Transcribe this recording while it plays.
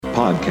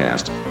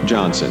Podcast,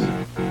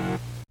 Johnson.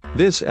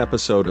 This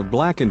episode of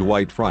Black and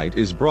White Fright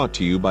is brought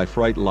to you by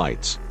Fright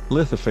Lights,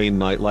 lithophane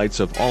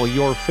nightlights of all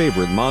your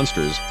favorite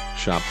monsters.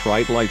 Shop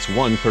Fright Lights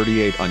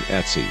 138 on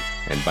Etsy,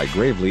 and by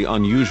Gravely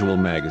Unusual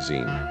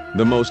Magazine,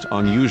 the most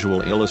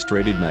unusual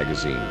illustrated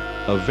magazine,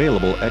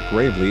 available at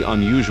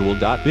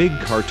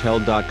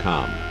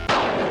gravelyunusual.bigcartel.com.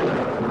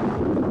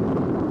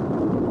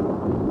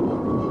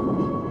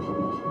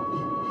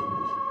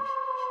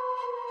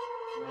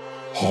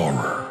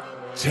 Horror,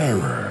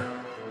 terror,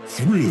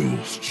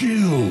 thrills,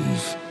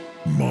 chills,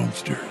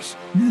 monsters,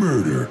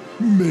 murder,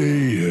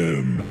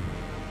 mayhem.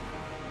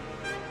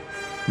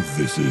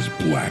 This is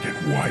Black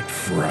and White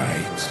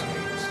Fright.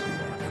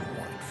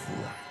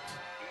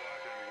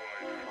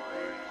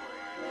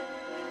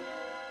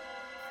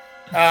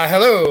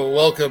 Hello,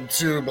 welcome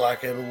to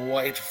Black and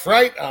White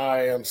Fright.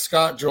 I am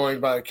Scott,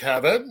 joined by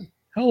Kevin.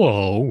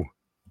 Hello.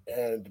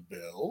 And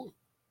Bill.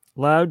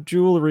 Loud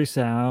jewelry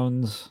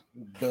sounds.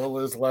 Bill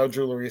is loud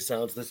jewelry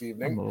sounds this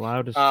evening. I'm the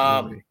loudest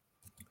jewelry.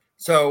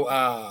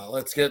 So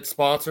let's get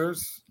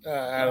sponsors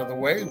out of the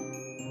way.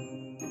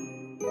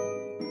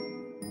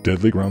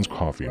 Deadly Grounds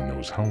Coffee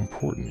knows how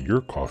important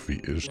your coffee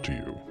is to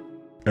you.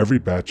 Every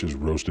batch is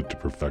roasted to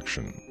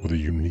perfection with a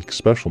unique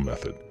special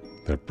method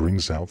that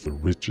brings out the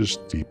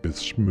richest, deepest,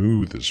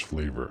 smoothest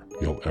flavor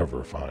you'll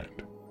ever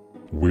find.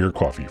 We're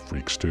coffee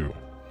freaks too,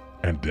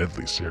 and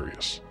deadly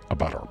serious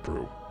about our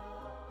brew.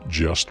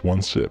 Just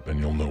one sip and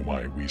you'll know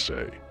why we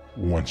say,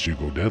 once you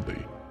go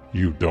deadly,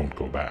 you don't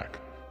go back.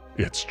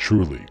 It's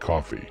truly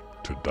coffee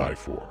to die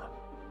for.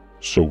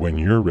 So when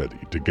you're ready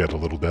to get a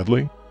little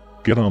deadly,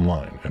 get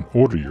online and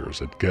order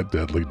yours at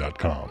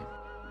getdeadly.com.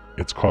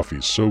 It's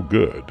coffee so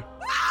good,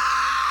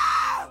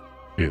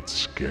 it's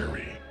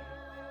scary.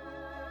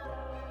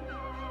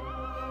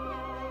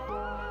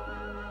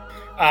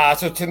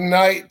 So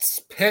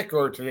tonight's pick,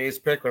 or today's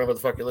pick, whatever the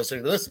fuck you're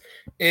listening to this,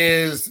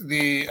 is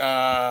the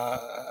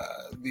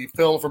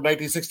film from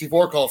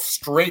 1964 called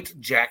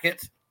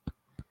Strait-Jacket.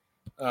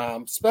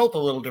 Spelt a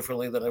little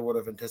differently than I would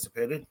have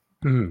anticipated.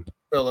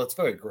 Well, that's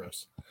very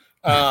gross.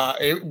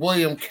 A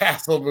William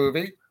Castle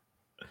movie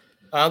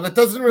that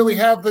doesn't really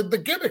have the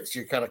gimmicks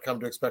you kind of come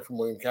to expect from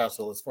William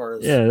Castle as far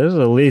as... Yeah, this is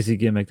a lazy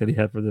gimmick that he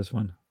had for this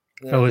one.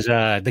 Yeah. It was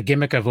the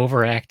gimmick of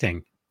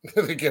overacting.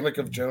 The gimmick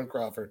of Joan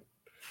Crawford.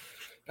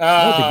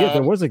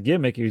 There was a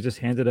gimmick. He just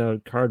handed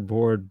out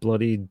cardboard,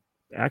 bloody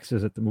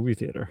axes at the movie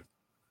theater.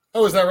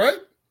 Oh, is that right?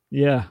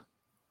 Yeah.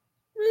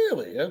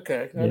 Really?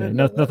 Okay.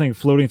 Nothing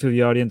floating through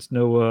the audience.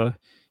 No,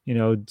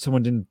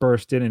 someone didn't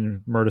burst in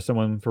and murder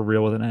someone for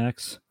real with an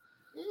axe.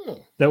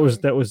 That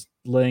was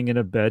laying in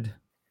a bed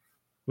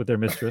with their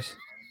mistress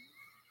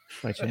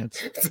by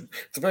chance.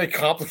 It's a very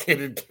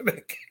complicated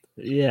gimmick.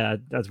 Yeah,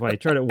 that's why he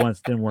tried it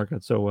once, didn't work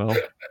out so well.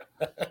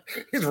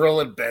 He's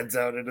rolling beds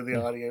out into the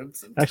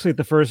audience. Actually, at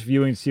the first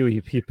viewing,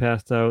 he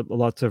passed out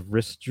lots of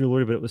wrist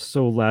jewelry, but it was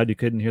so loud you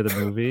couldn't hear the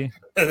movie.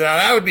 Now,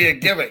 that would be a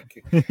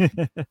gimmick.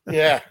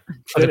 Yeah.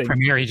 For the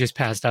premiere, he just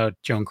passed out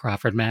Joan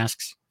Crawford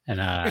masks,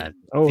 and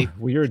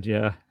weird,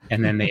 yeah.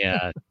 And then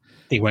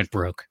they went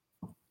broke.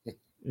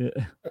 Yeah.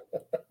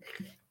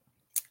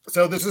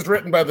 So this is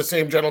written by the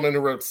same gentleman who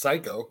wrote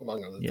Psycho,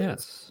 among other things.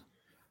 Yes.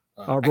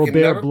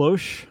 Robert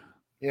Bloch.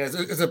 Yeah,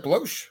 is it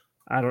Bloch?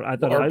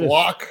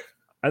 Bloch.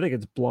 I think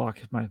it's Bloch.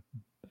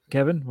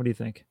 Kevin, what do you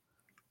think?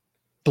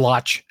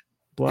 Bloch.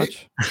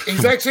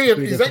 He's actually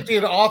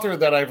an author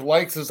that I've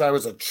liked since I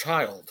was a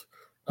child.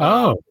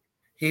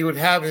 He would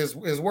have his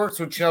works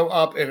would show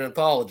up in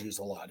anthologies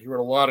a lot. He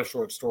wrote a lot of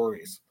short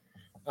stories,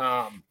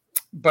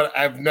 but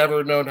I've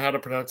never known how to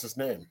pronounce his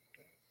name.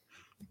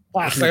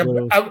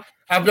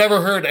 I've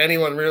never heard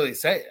anyone really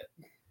say it.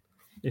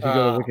 If you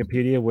go to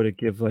Wikipedia, would it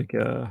give like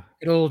a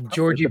good old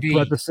Georgie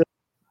B?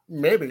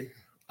 Maybe.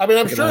 I mean,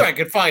 I'm sure I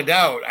could find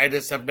out. I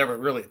just have never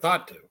really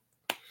thought to.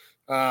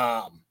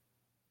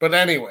 But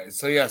anyway,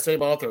 so yeah,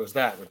 same author as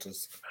that, which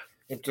is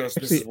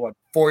interesting. This is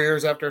 4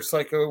 years after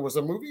Psycho was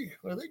a movie,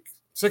 I think.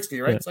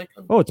 60, right? Yeah.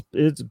 Psycho? Oh,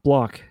 it's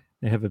Bloch.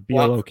 They have a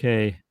BLOK.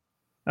 I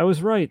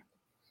was right.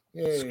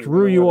 Yay,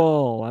 Screw you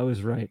all. I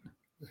was right.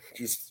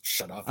 Just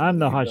shut off. I'm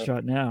the hot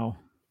shot now.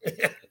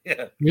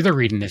 Yeah. You're the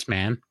reading this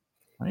man.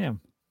 I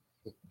am.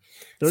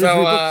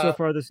 33 books so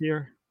far this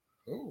year.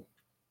 Ooh.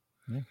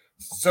 Yeah.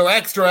 So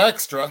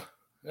extra,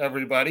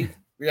 everybody.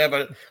 We have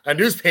a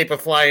newspaper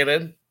flying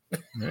in.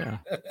 Yeah.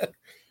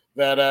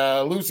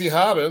 That Lucy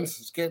Hobbins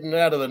is getting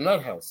out of the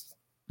nut house.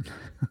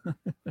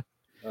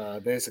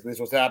 Basically is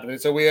what's happening.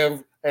 So we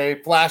have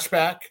a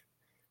flashback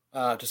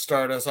to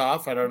start us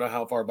off. I don't know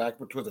how far back,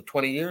 but was it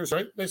 20 years,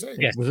 right? They say.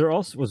 Yes. Was there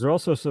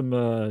also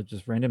some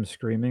just random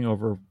screaming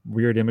over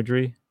weird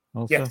imagery?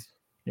 Also, yes.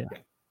 Yeah.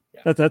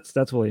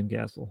 That's William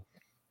Castle.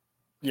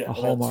 Yeah, a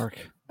hallmark.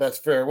 That's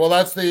fair. Well,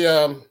 that's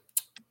the.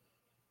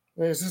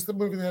 Is this the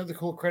movie that had the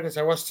cool credits?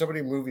 I watched so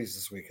many movies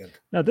this weekend.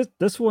 No,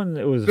 this one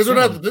it was. This one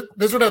had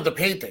the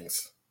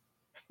paintings.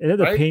 It had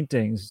the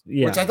paintings,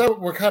 yeah, which I thought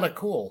were kind of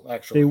cool.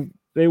 Actually,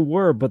 they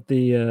were, but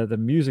the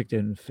music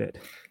didn't fit.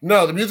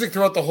 No, the music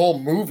throughout the whole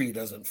movie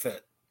doesn't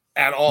fit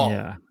at all.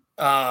 Yeah,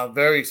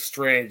 very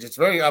strange. It's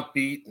very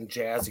upbeat and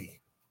jazzy.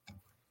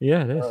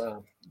 Yeah, it is.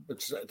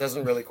 Which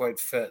doesn't really quite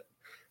fit.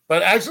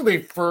 But actually,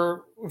 if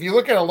you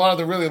look at a lot of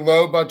the really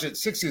low budget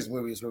 60s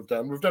movies we've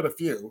done a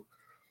few,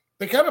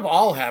 they kind of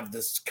all have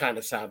this kind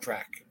of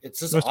soundtrack. It's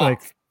just Most off.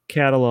 like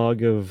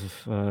catalog of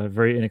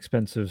very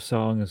inexpensive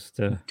songs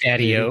to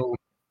Daddy-O.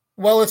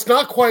 Well, it's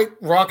not quite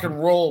rock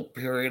and roll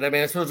period. I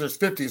mean, I suppose there's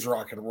 50s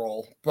rock and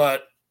roll,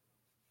 but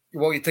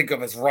what you think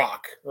of as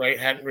rock, right,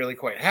 hadn't really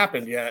quite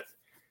happened yet.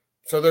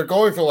 So they're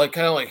going for like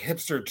kind of like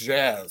hipster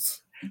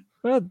jazz.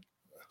 Well,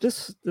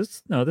 this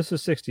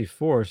is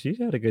 64, so you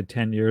had a good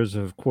 10 years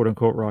of quote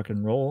unquote rock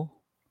and roll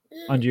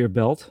under your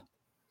belt.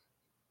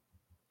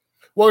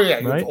 Well, yeah,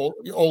 right?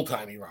 old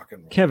timey rock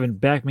and roll. Kevin,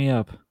 back me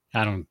up.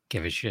 I don't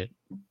give a shit.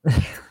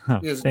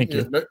 Thank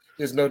you.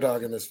 There's no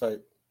dog in this fight.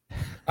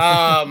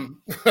 All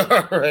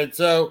right.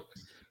 So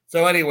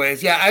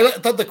anyways, yeah, I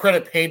thought the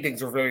credit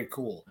paintings were very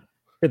cool.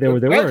 Yeah, they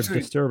were Actually,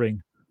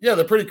 disturbing. Yeah,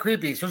 they're pretty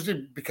creepy,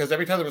 especially because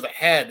every time there was a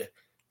head,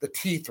 the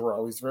teeth were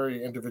always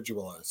very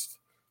individualized.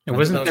 There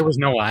was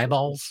no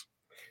eyeballs.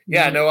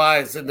 Yeah, no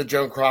eyes in the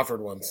Joan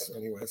Crawford ones.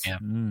 Anyways, Yeah.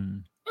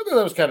 I thought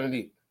that was kind of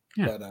neat.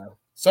 Yeah. But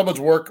so much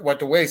work went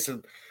to waste,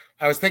 and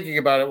I was thinking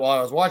about it while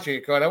I was watching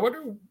it. Going, I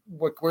wonder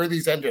where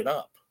these ended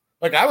up.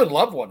 Like, I would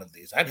love one of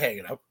these. I'd hang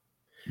it up.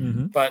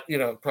 Mm-hmm. But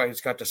probably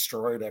just got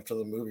destroyed after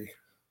the movie.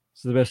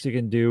 So the best you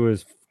can do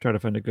is try to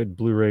find a good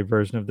Blu-ray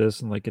version of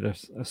this and like get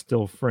a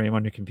still frame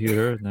on your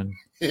computer and then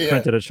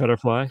print it at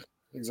Shutterfly.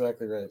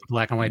 Exactly right.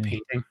 Black and white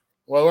painting.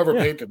 Well, whoever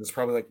painted is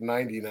probably like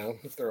 90 now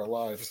if they're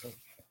alive. So.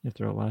 If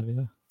they're alive,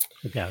 yeah.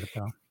 I doubt it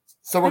though.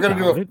 So we're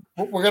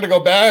gonna go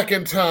back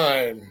in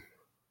time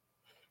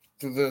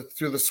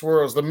through the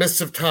swirls, the mists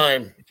of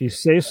time. If you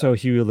say so,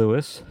 Huey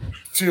Lewis.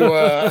 So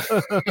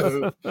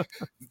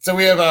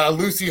we have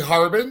Lucy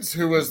Harbins,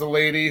 who was the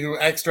lady who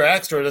extra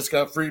just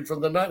got freed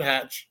from the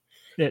nuthatch.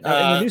 Yeah, in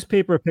the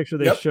newspaper picture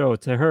they show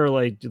to her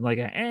like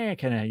a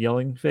kind of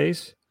yelling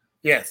face.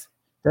 Yes.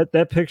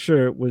 That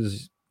picture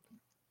was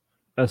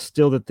a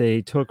still that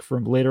they took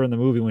from later in the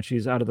movie when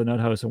she's out of the nut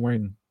house and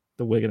wearing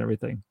the wig and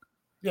everything.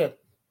 Yeah.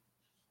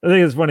 I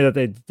think it's funny that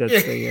they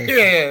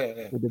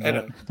yeah. They did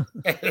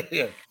that.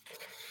 Yeah.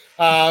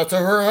 So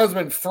her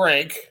husband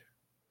Frank,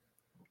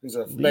 who's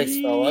a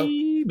nice fella,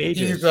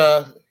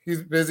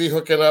 he's busy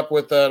hooking up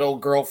with that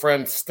old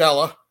girlfriend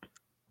Stella.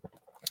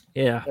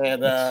 Yeah.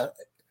 And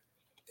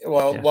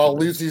while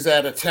Lucy's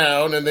out of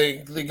town, and they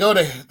go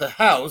to the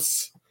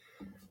house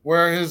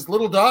where his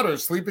little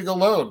daughter's sleeping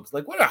alone.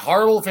 Like, what a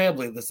horrible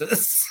family this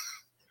is.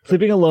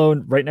 Sleeping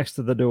alone right next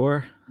to the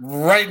door.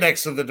 Right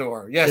next to the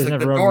door. Yes, like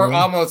the door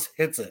almost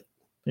hits it.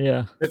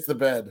 Yeah. Hits the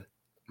bed.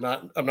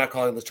 I'm not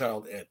calling the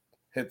child it.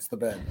 Hits the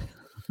bed.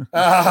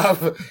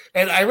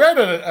 And I read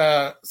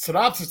a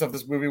synopsis of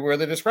this movie where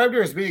they described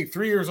her as being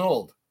 3 years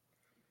old.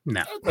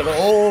 No. That's an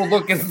old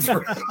looking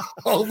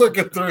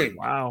 3.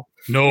 Wow.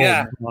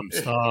 No, Mom,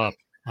 stop.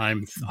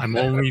 I'm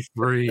only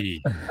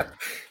 3.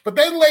 But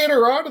then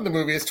later on in the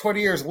movie, it's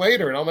 20 years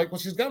later, and I'm like, well,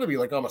 she's got to be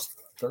like almost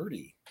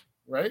 30,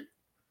 right?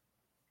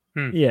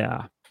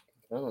 Yeah.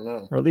 I don't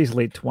know. Or at least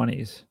late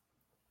 20s.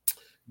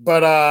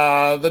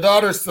 But the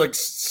daughter's like,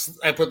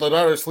 I put the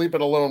daughter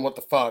sleeping alone, what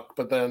the fuck?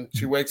 But then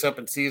she wakes up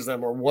and sees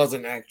them or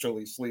wasn't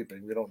actually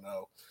sleeping. We don't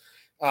know.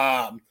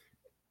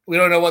 We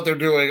don't know what they're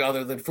doing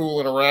other than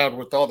fooling around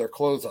with all their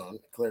clothes on,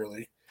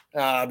 clearly.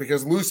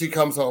 Because Lucy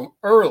comes home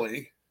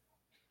early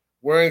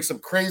wearing some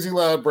crazy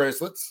loud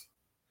bracelets.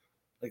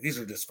 Like, these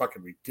are just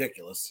fucking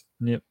ridiculous.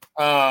 Yep.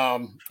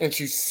 And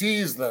she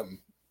sees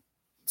them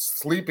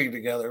sleeping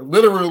together,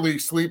 literally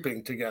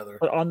sleeping together.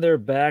 But on their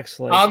backs,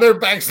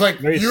 like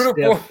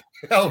uniform.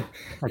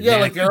 Yeah,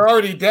 like they're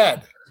already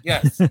dead.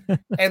 Yes.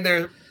 And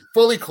they're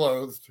fully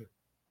clothed.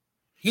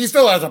 He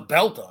still has a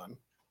belt on.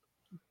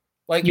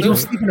 Like, you don't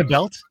sleep in a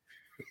belt?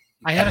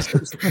 I had a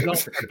sleeping belt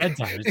for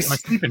bedtime. It's my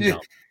sleeping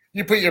belt.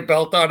 You put your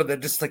belt on and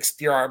then just like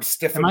your arms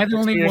stiffen. Am I the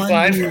only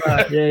one who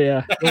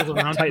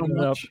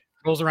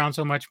rolls around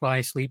so much while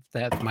I sleep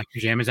that my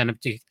pajamas end up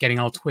getting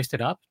all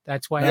twisted up?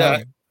 That's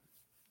why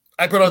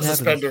I put on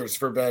suspenders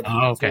for bed.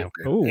 Oh, okay.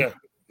 Yeah.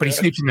 But he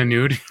sleeps in the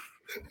nude.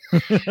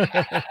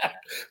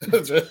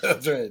 That's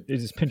right. You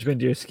just pinch him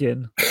into your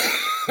skin.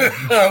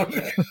 Oh,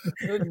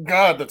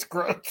 God, that's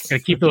gross.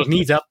 Gotta keep those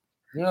knees up.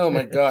 Oh,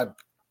 my God.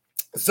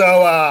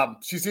 So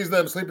she sees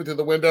them sleeping through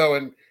the window,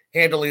 and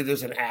handily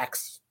there's an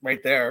axe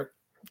right there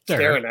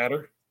staring at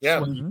her. Yeah.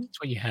 That's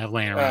what you have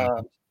laying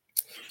around.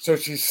 So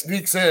she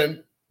sneaks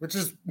in, which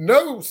is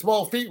no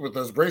small feat with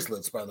those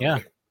bracelets, by the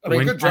way. I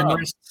mean, good job.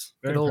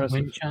 Good old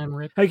wind chime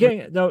rip.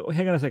 Okay, no,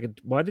 hang on a second.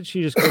 Why did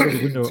she just go to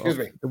the window?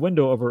 The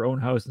window of her own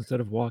house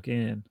instead of walk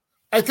in?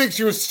 I think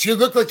she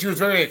looked like she was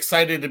very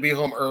excited to be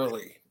home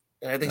early.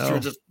 And I think she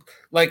was just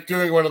like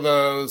doing one of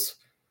those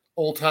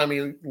old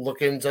timey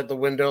look-ins at the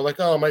window, like,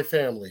 oh, my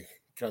family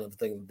kind of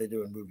thing that they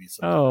do in movies.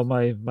 Sometimes. Oh,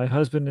 my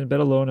husband in bed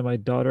alone and my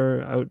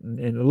daughter out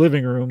in the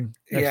living room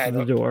next to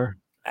the door.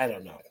 I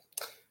don't know.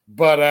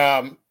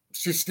 But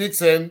she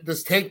sneaks in.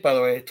 This take, by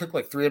the way, it took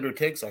like 300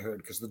 takes, I heard,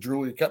 because the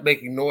jewelry kept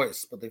making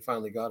noise, but they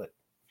finally got it.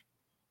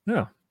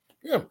 Yeah.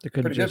 Yeah. They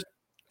couldn't just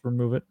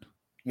remove it?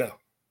 No.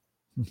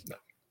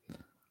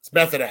 It's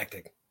method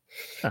acting.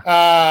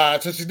 Ah.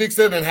 So she sneaks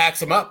in and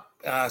hacks him up.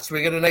 So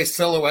we get a nice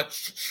silhouette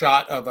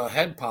shot of a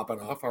head popping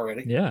off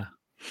already. Yeah.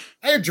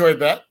 I enjoyed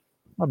that.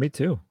 Oh, me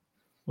too.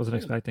 Wasn't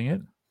expecting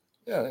it.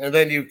 Yeah, and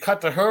then you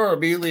cut to her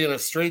immediately in a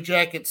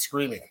straitjacket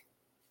screaming.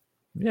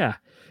 Yeah.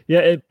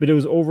 Yeah, but it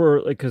was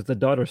over because the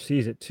daughter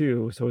sees it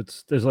too. So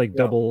there's like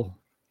double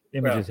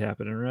images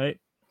happening, right?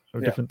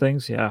 Or different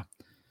things. Yeah.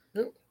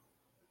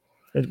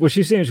 Was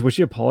she saying? Was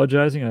she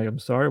apologizing? Like, I'm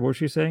sorry. What was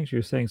she saying? She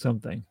was saying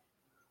something.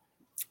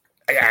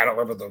 I don't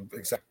remember the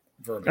exact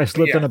verb. I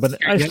slipped on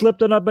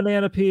a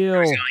banana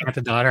peel. At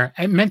the daughter.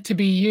 I meant to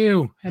be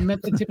you. I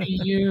meant it to be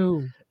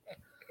you.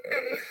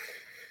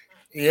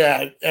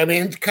 Yeah, I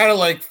mean, kind of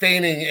like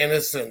feigning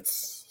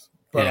innocence,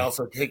 but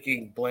also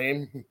taking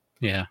blame.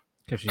 Yeah,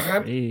 because she's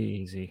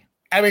crazy.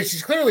 I mean,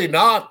 she's clearly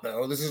not,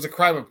 though. This is a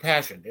crime of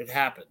passion. It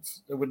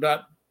happens. It would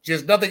not. She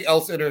has nothing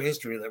else in her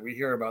history that we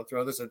hear about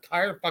throughout this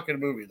entire fucking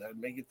movie that would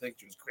make you think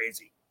she was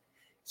crazy.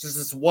 It's just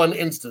this one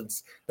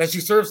instance that she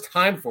serves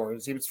time for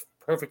and seems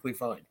perfectly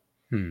fine.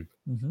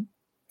 Mm-hmm.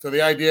 So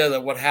the idea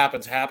that what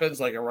happens,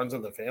 like it runs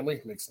in the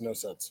family, makes no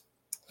sense.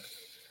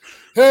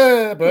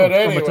 But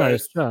anyway,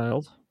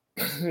 child.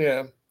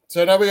 Yeah.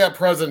 So now we got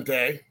present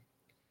day.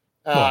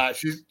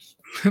 She's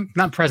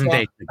not present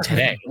day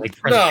today. Like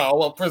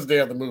present day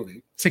of the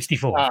movie.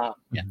 64.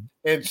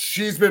 And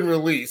she's been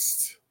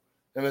released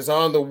and is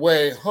on the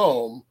way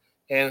home.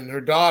 And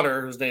her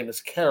daughter, whose name is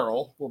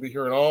Carol, we'll be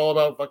hearing all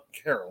about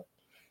fucking Carol,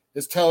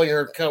 is telling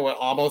her kind of what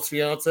almost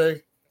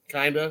fiance,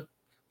 kind of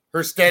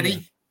her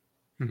steady.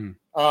 Yeah.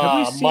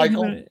 Have we seen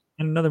Michael him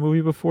in another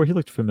movie before? He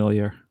looked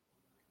familiar.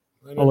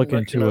 I'll look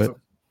into it.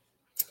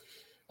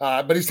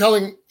 But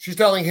she's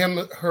telling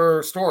him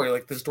her story,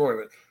 like the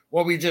story.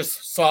 What we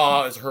just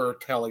saw is her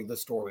telling the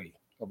story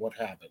of what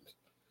happened.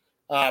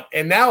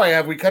 And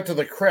now we cut to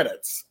the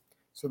credits.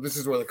 So this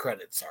is where the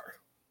credits are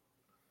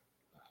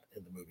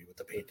in the movie with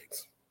the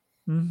paintings.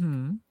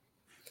 Mm-hmm.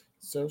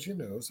 So she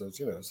knows.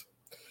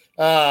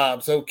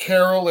 So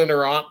Carol and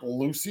her aunt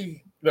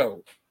Lucy.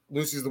 No,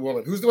 Lucy's the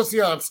woman. What's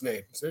the aunt's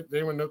name? Did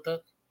anyone note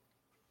that?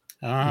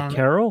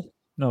 Carol?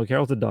 No,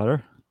 Carol's the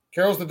daughter.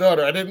 Carol's the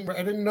daughter. I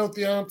didn't note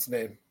the aunt's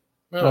name.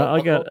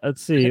 No,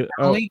 let's see.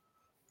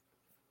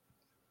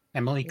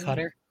 Emily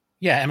Cutter?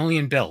 Yeah, Emily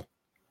and Bill.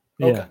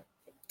 Okay. Yeah.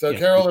 So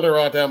Carol and her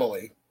aunt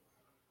Emily.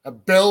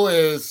 Bill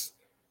is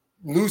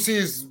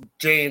Lucy's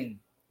Jane,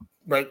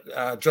 right?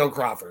 Joe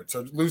Crawford.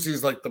 So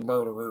Lucy's like the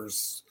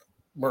murderer's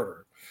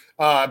murderer.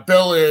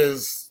 Bill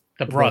is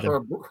the brother.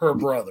 Her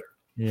brother.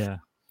 Yeah.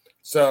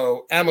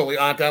 So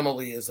Aunt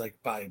Emily is like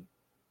by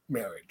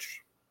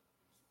marriage.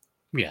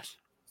 Yes.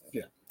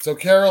 Yeah. So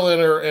Carol and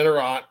her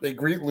aunt, they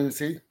greet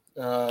Lucy.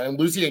 And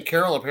Lucy and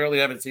Carol apparently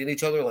haven't seen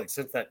each other like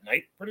since that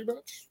night, pretty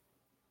much.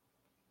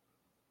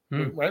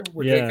 Right?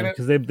 We're taking it.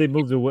 Because they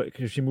moved away.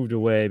 Because she moved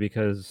away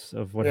because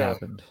of what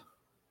happened.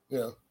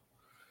 Yeah.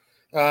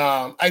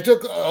 I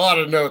took a lot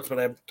of notes, but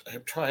I'm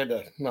trying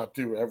to not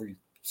do every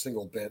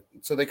single bit.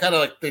 So they kind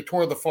of they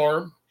tour the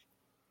farm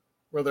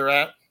where they're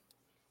at,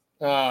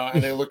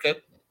 and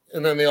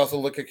then they also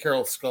look at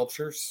Carol's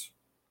sculptures.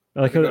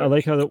 I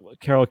like how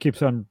Carol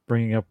keeps on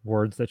bringing up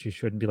words that she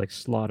shouldn't be, like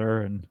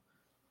slaughter and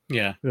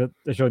they're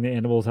showing the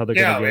animals how they're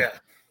gonna get. Yeah.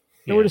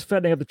 No, we're just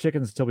fattening up the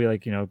chickens until we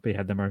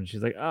behead them, and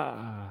she's like,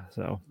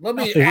 So let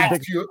me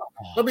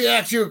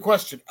ask you a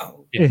question.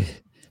 Oh,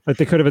 like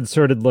they could have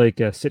inserted like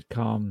a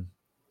sitcom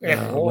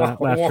laugh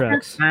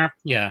tracks.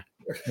 Yeah.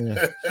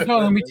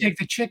 Oh, and we take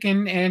the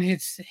chicken and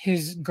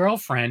his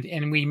girlfriend,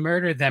 and we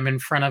murder them in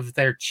front of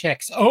their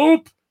chicks.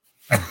 Oh,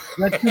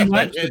 that's too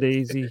much,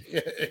 Daisy.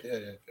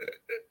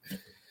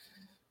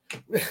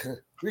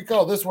 We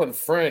call this one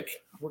Frank.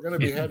 We're gonna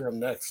behead him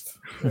next.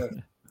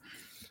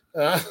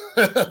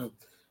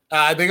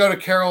 They go to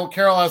Carol.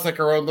 Carol has like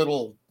her own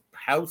little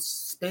house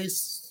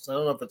space. So I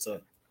don't know if it's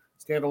a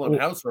standalone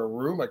house or a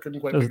room. I couldn't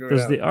quite figure it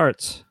out. The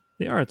arts.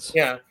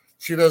 Yeah,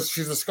 she does.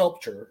 She's a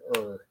sculptor,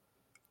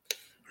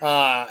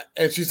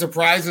 and she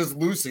surprises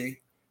Lucy.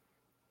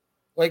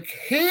 Like,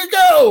 here you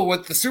go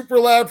with the super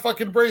loud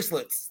fucking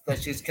bracelets that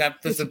she's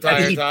kept this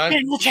entire time.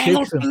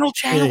 Jangle.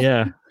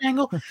 Yeah.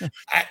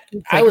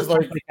 I was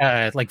like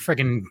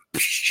friggin'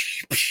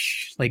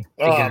 like.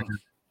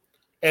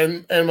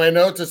 And my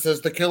note just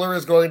says the killer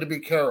is going to be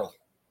Carol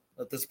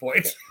at this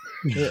point.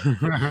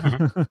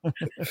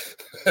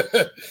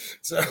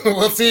 So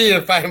we'll see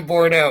if I'm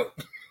borne out.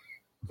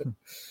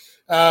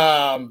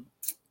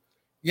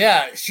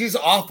 She's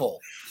awful.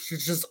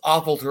 She's just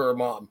awful to her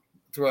mom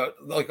throughout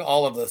like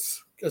all of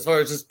this, as far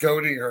as just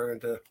goading her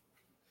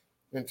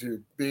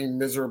into being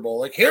miserable.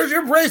 Like, here's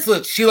your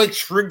bracelets. She like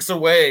shrinks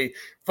away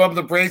from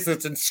the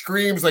bracelets and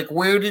screams like,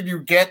 "Where did you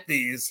get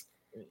these?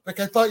 Like,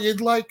 I thought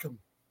you'd like them."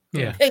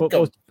 Yeah,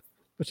 but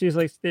she's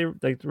like, they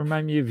like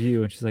remind me of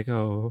you, and she's like,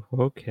 "Oh,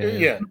 okay."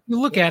 Yeah,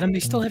 you look at them; they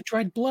still have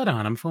dried blood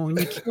on them from when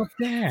you killed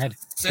Dad.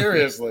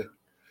 Seriously.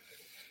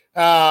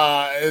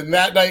 And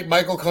that night,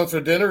 Michael comes for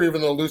dinner,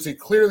 even though Lucy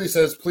clearly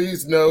says,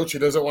 "Please, no." She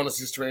doesn't want to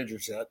see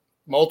strangers yet,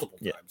 multiple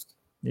times.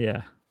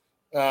 Yeah.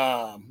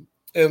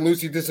 and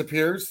Lucy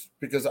disappears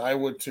because I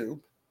would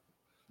too.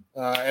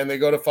 And they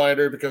go to find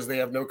her because they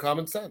have no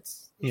common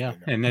sense. Yeah,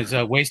 and there's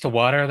a waste of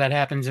water that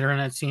happens during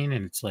that scene,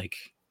 and it's like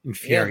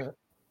infuriating.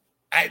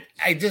 Yeah.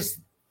 I just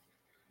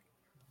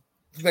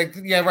like,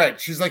 yeah, right.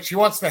 She's like, she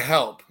wants to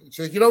help. She's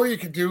like, you know what you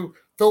can do?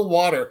 Fill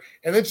water.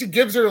 And then she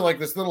gives her like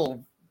this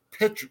little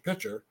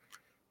pitcher,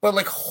 but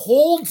like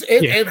holds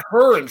it and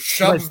her and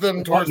shoves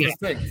them towards the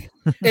thing.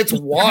 It's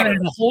water.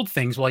 To hold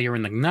things while you're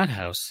in the nut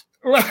house.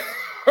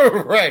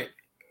 Right.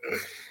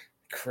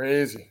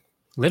 Crazy.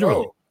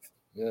 Literally. Oh,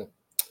 yeah.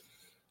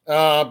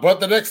 But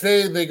the next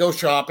day they go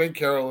shopping.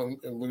 Carol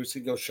and Lucy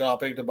go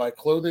shopping to buy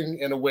clothing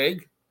and a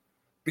wig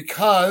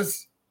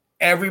because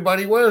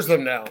everybody wears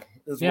them now.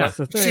 That's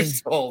the thing.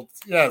 She's told.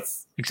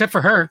 Yes. Except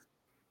for her.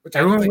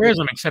 Everyone wears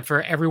them except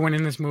for everyone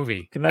in this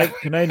movie. Can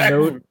I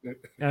note?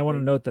 I want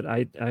to note that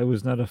I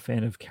was not a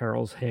fan of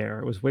Carol's hair.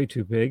 It was way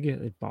too big.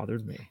 It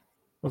bothered me. It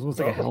was almost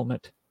like a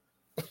helmet.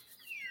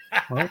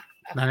 Well,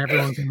 not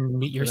everyone can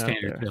meet your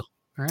standard, Bill.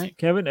 All right,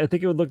 Kevin. I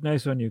think it would look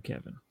nice on you,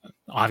 Kevin.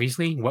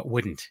 Obviously, what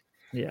wouldn't?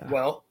 Yeah.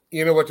 Well,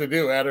 you know what to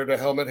do. Add her to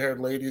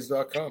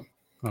helmethairedladies.com.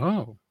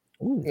 Oh.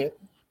 Ooh, yeah.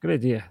 Good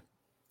idea.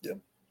 Yep.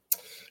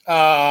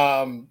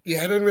 I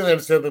didn't really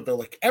understand that they're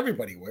like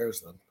everybody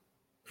wears them.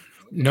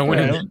 No one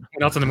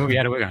else in the movie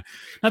had a wig on.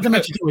 Not to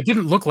mention, it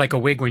didn't look like a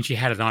wig when she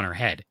had it on her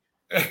head.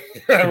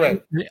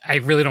 Right. I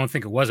really don't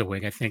think it was a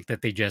wig. I think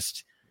that they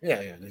just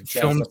they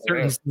filmed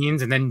certain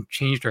scenes and then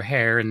changed her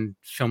hair and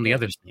filmed the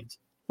other scenes.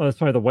 Well, that's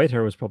probably the white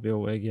hair was probably a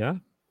wig. Yeah.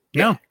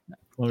 No.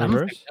 I don't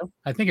think so.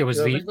 I think it was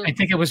I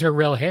think it was her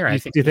real hair.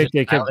 Do you think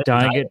they kept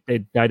dyeing it? They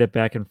dyed it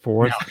back and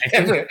forth.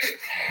 No,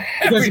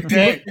 every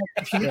day.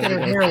 If you look at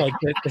her hair, like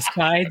the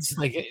sides,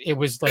 like it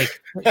was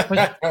like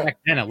back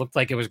then, it looked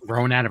like it was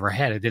grown out of her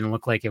head. It didn't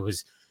look like it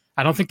was.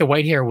 I don't think the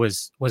white hair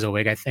was a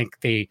wig. I think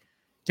they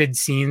did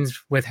scenes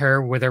with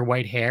her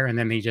white hair, and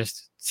then they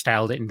just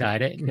styled it and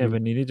dyed it.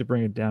 Kevin, you need to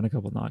bring it down a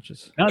couple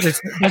notches. No,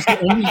 that's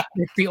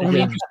the only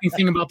interesting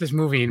thing about this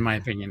movie, in my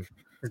opinion,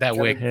 is that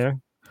wig hair.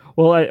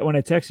 Well, when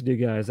I texted you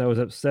guys, I was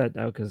upset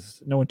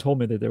because no one told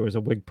me that there was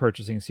a wig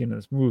purchasing scene in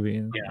this movie,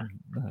 and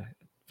I'm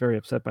very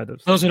upset by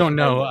those. Those who don't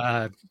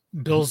know,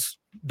 Bill's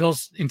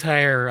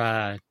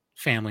entire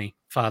family,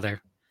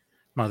 father,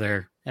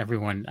 mother,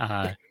 everyone,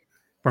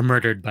 were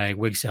murdered by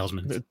wig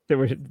salesmen. They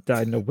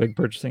died in a wig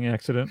purchasing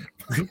accident.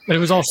 But it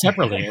was all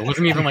separately. It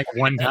wasn't even like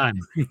one time.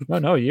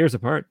 No, years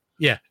apart.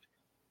 Yeah.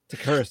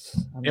 It's a curse.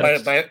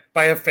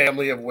 By a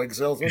family of wig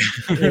salesmen.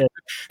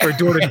 Or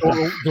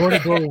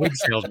door-to-door wig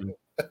salesmen.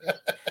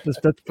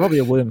 That's probably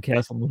a William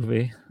Castle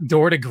movie.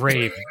 Door to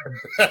Grave.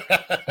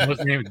 What was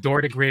the name?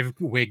 Door to Grave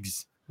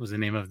Wigs was the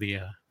name of the.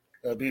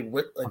 That'd be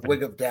like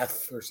Wig of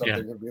Death or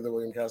something. Would be the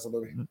William Castle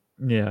movie.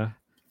 Yeah,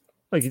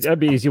 like that'd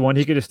be an easy one.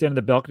 He could just stand in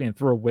the balcony and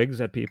throw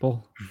wigs at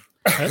people.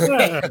 That's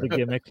the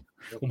gimmick.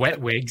 Wet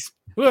wigs.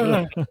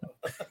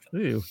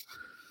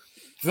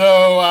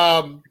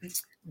 So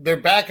they're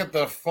back at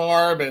the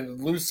farm,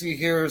 and Lucy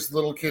hears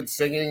little kids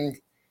singing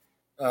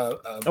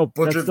a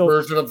butchered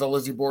version of the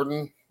Lizzie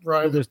Borden.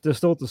 Right. They're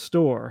still at the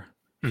store.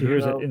 She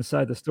hears it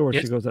inside the store.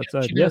 Yes. She goes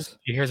outside.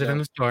 She hears it in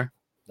the store.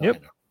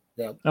 Yep.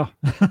 Yeah. Oh.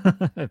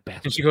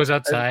 And she goes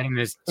outside, and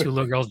there's two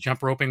little girls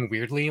jump roping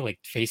weirdly, like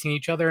facing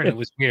each other, and it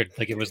was weird.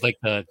 Like it was like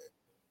the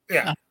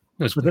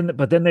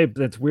but then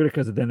that's weird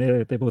because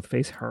then they both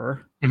face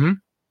her. Mm-hmm.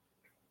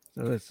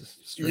 So that's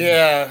just strange.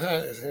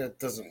 It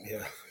doesn't.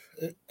 Yeah,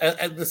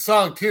 and the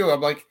song too.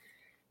 I'm like,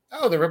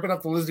 oh, they're ripping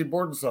up the Lizzie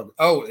Borden song.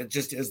 Oh, it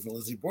just is the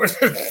Lizzie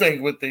Borden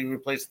thing with they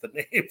replaced the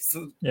names.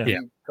 A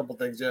couple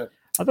things. Yeah,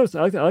 I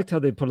liked how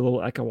they put a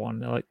little echo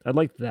on. I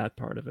liked that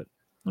part of it.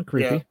 Not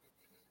creepy. Yeah.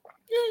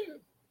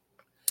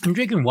 I'm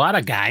drinking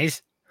water,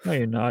 guys. No,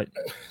 you're not.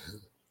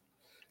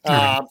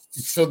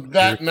 So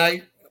that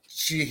night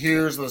she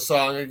hears the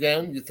song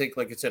again. You think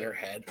like it's in her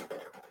head.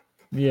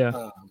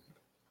 Yeah.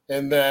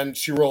 And then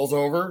she rolls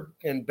over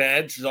in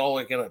bed. She's all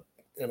like in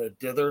a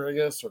dither, I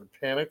guess, sort of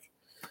panic.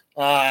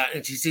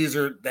 And she sees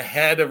the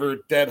head of her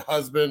dead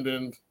husband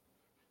and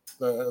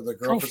the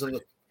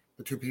girlfriend,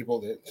 the two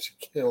people that she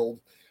killed.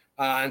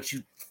 And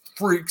she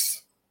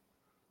freaks,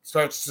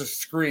 starts to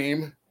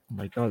scream. Oh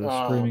my God,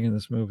 they're screaming in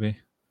this movie.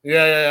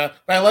 Yeah.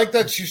 But I like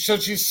that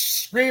she's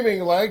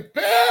screaming like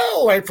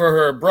Bill, right, for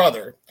her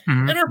brother.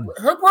 Mm-hmm. And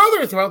her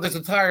brother throughout this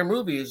entire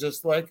movie is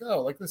just like,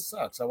 oh, like this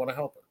sucks. I want to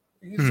help her.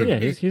 He's like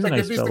a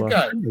nice decent fella.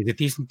 guy. He's a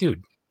decent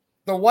dude.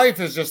 The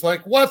wife is just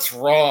like, what's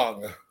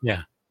wrong?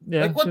 Yeah,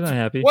 like, she's not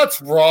happy.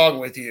 What's wrong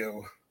with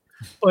you?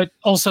 But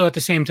also at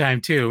the same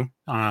time, too,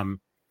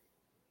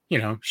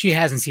 she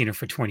hasn't seen her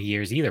for 20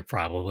 years either,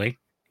 probably.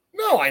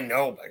 No, I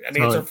know. I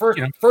mean, it's her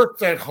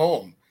first at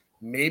home.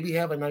 Maybe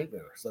have a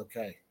nightmare. It's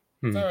okay.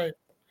 It's all right.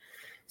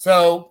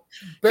 So,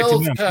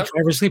 Bill's... If I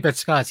ever sleep at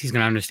Scott's, he's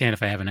going to understand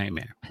if I have a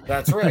nightmare.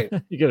 That's right.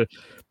 You got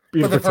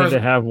to pretend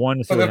to have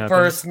one. For the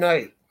first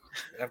night.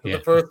 After the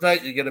first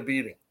night, you get a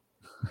beating.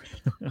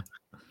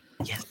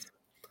 Yes.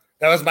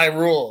 That was my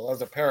rule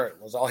as a parent.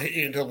 I'll hit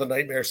you until the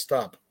nightmares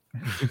stop.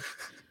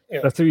 Yeah.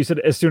 That's what you said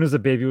as soon as the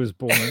baby was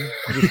born.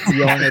 Just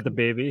yelling at the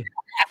baby.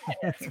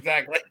 Yes,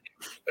 exactly.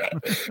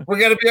 We're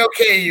gonna be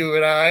okay, you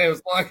and I,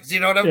 as long as you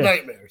don't have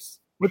nightmares.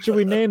 What should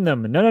we name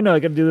them? No. I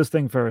got to do this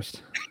thing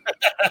first.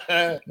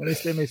 Let me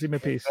see my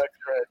piece. That's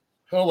right.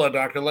 Hold on,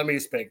 doctor. Let me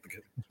spank the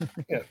kid.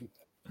 Yeah.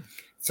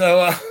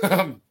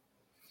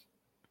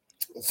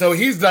 So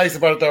he's nice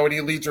about it though, and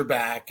he leads her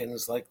back, and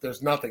it's like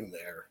there's nothing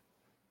there.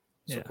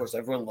 So of course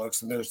everyone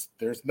looks, and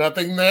there's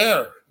nothing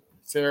there.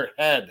 It's in her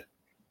head.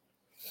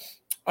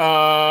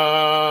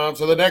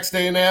 So the next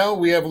day now,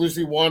 we have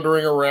Lucy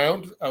wandering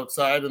around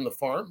outside in the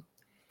farm.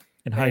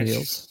 In high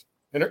heels.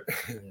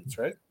 That's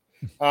right.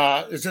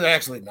 It's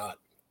actually not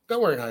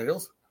wearing high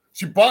heels.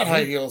 She bought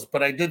high heels,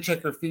 but I did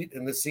check her feet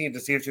in this scene to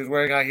see if she was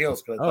wearing high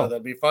heels because I thought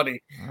that'd be funny.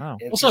 Wow.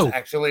 Also, she's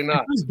actually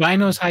not. Who's buying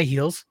those high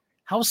heels?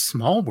 How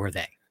small were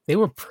they? They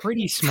were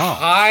pretty small.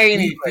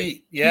 Tiny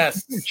feet,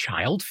 yes.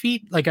 Child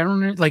feet? Like, I don't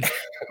know. Like,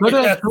 go to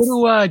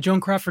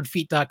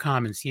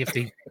JoanCrawfordFeet.com and see if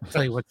they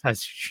tell you what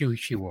size shoe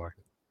she wore.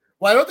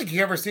 Well, I don't think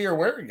you ever see her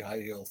wearing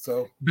high heels.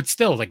 So, but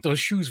still, like those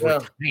shoes were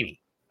tiny.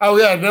 Oh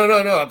yeah, no.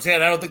 I'm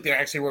saying I don't think they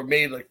actually were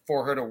made like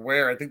for her to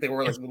wear. I think they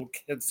were like little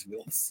kids'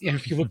 heels. And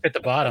if you looked at the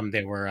bottom,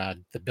 they were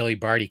the Billy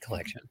Barty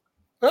collection.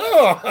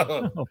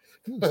 Oh,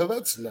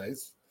 that's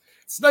nice.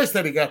 It's nice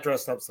that he got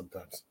dressed up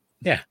sometimes.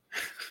 Yeah.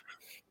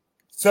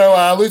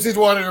 So Lucy's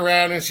wandering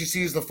around and she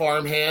sees the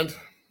farmhand,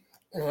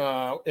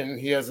 and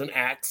he has an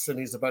axe and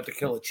he's about to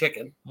kill a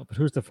chicken. Oh, but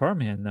who's the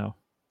farmhand though?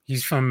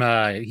 He's from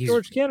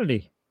George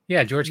Kennedy.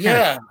 Yeah, George Kennedy.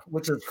 Yeah,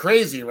 which is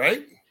crazy,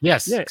 right?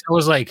 Yes. Yeah. I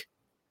was like,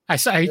 I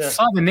saw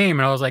the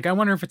name and I was like, I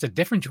wonder if it's a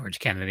different George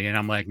Kennedy. And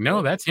I'm like,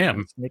 no, that's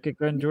him. Naked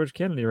Gun George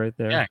Kennedy right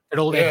there. Yeah, good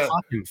old Ed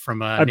Hoffman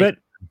from. I bet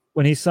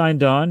when he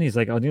signed on, he's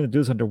like, I'm going to do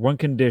this under one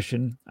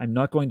condition: I'm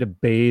not going to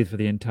bathe for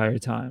the entire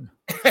time.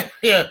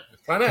 Yeah.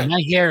 Why not? And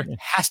my hair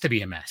has to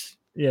be a mess.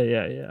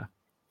 Yeah.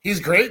 He's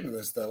great in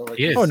this, though. Like,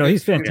 he is. Oh no,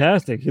 he's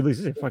fantastic.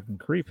 He's a fucking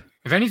creep.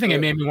 If anything,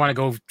 it made me want to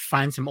go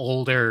find some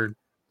older,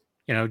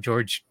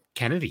 George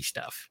Kennedy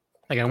stuff.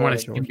 Like I want to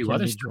see him do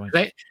other stuff.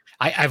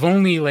 I've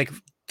only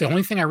the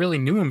only thing I really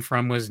knew him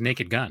from was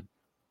Naked Gun.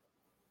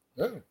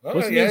 I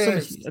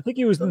think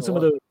he was in some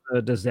of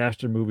the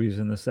disaster movies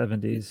in the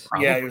 70s.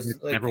 Yeah, he was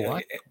never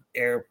watched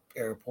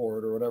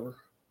Airport or whatever.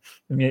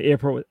 I mean,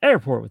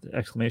 airport with the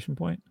exclamation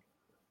point.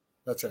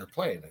 That's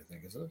Airplane, I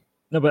think, isn't it?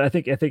 No, but I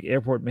think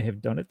Airport may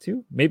have done it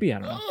too. Maybe, I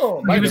don't know.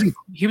 Oh,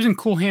 he was in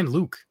Cool Hand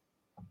Luke.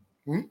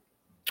 Hmm?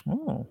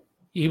 Oh,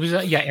 he was.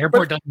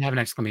 Airport doesn't have an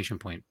exclamation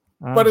point.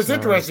 But it's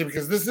interesting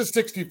because this is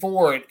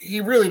 64, and he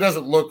really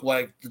doesn't look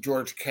like the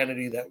George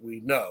Kennedy that we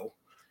know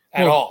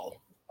at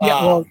all.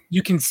 Yeah, well,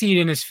 you can see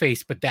it in his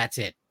face, but that's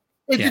it.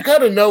 You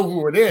kind of know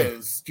who it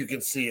is. You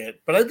can see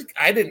it, but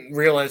I didn't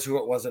realize who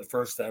it was at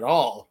first at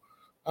all.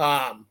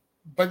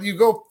 But you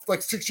go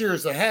like 6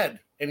 years ahead,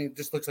 and he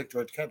just looks like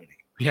George Kennedy.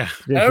 Yeah,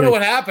 I don't know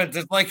what happened.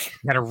 It's like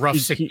he had a rough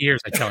 6 years.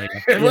 I tell you,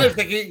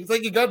 it's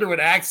like he got into an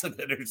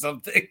accident or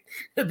something.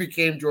 It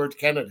became George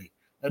Kennedy.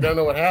 I don't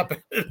know what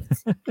happened.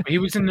 He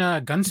was in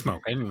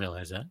Gunsmoke. I didn't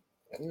realize that.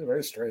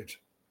 Very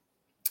strange.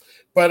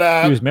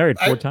 But he was married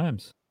 4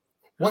 times.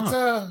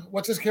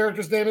 What's his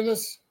character's name in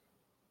this?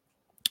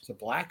 Is it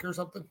Black or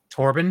something?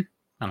 Torben?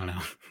 I don't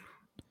know.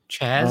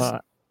 Chaz?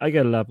 I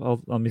got it up. I'll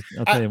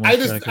tell you.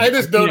 I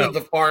just noted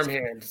the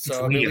farmhand.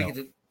 So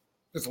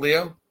it's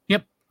Leo.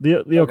 Yep.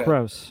 Leo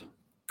Krause.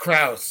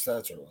 Krause,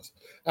 that's what it was.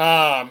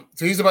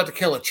 So he's about to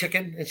kill a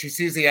chicken, and she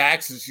sees the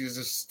axe, and she's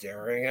just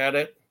staring at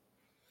it.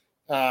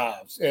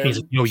 He's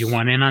like, yo, you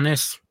want in on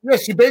this? Yeah,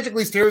 she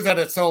basically stares at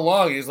it so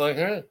long. He's like,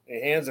 huh?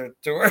 He hands it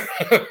to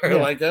her.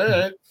 Like, all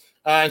right.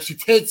 And she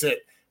takes it,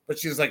 but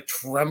she's like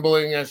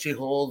trembling as she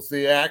holds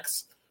the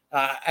axe.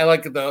 I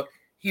like it though.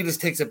 He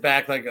just takes it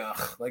back like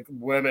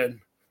women.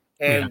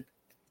 And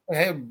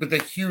but the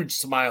huge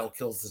smile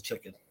kills the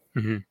chicken.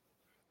 Mm-hmm.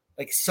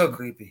 Like so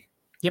creepy.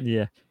 Yep.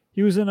 Yeah.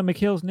 He was in a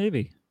McHale's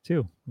Navy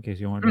too, in case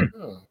you wondered.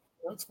 Oh,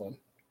 that's fun.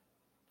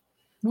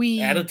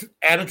 We add it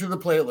to the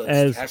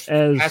playlist.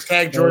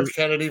 Hashtag George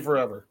Kennedy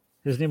forever.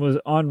 His name was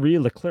Henri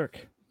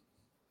Leclerc.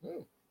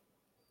 Oh.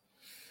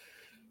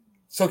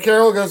 So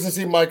Carol goes to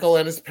see Michael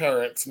and his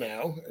parents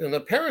now, and the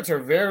parents are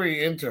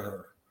very into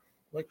her.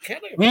 Like,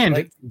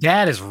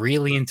 Dad is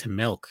really into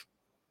milk.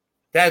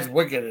 Dad's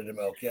wicked into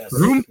milk. Yes,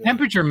 room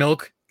temperature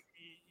milk.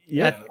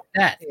 Yeah,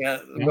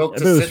 milk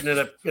just sitting in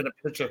a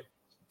pitcher.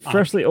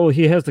 Freshly.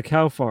 He has the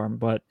cow farm,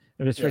 but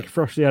it's like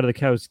freshly out of the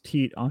cow's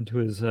teat onto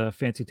his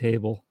fancy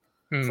table.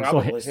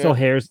 Probably, still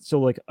hairs,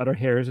 still like utter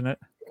hairs in it.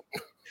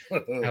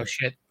 Oh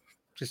shit!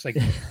 Just like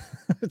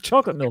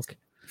chocolate milk.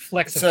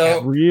 Flex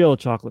real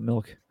chocolate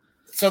milk.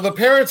 So the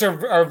parents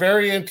are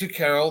very into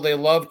Carol. They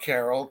love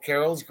Carol.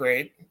 Carol's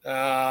great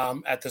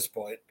at this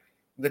point.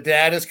 The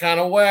dad is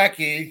kind of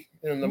wacky,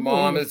 and the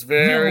mom is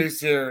very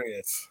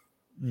serious.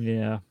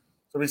 Yeah.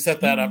 So we set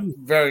that up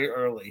very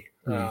early.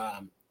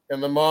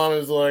 And the mom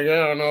is like,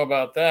 I don't know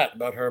about that,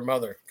 about her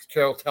mother.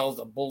 Carol tells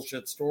a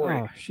bullshit story.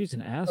 Oh, she's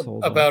an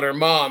asshole. About her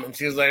mom. And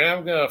she's like,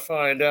 I'm going to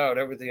find out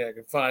everything I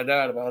can find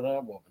out about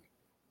that woman.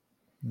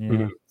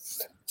 Yeah.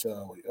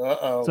 So,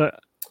 So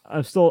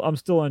I'm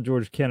still on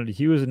George Kennedy.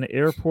 He was in the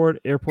Airport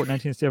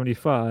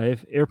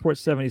 1975, Airport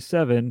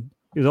 77,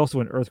 He was also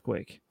in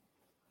Earthquake.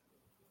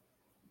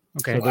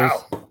 Okay. So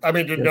Wow. I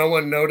mean, did yeah. no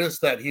one notice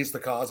that he's the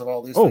cause of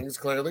all these things,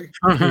 clearly?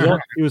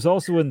 He was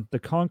also in the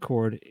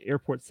Concorde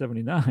Airport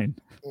 79.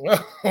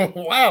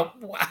 Wow.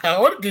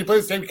 Did he play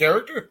the same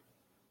character?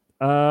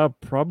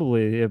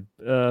 Probably.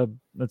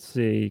 Let's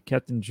see.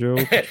 Captain Joe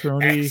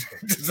Petroni.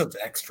 This is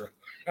extra.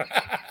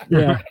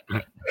 Yeah.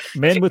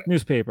 Man with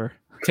Newspaper.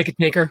 Ticket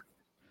taker.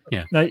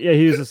 Yeah. No, yeah,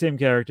 he was the same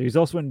character. He's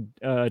also in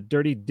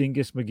Dirty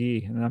Dingus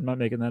McGee, and I'm not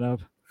making that up.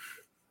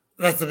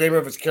 That's the name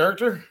of his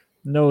character?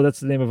 No, that's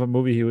the name of a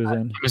movie he was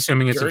in. I'm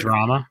assuming it's a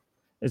drama.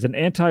 It's an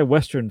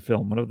anti-Western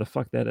film, whatever the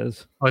fuck that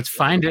is. Let's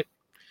find it,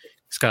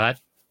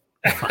 Scott.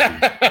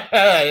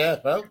 Yeah,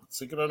 well,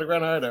 Secret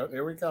Underground Hideout.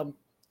 Here we come.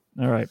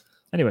 All right.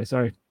 Anyway,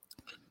 sorry.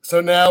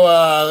 So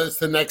now it's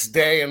the next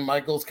day, and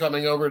Michael's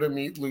coming over to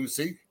meet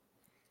Lucy.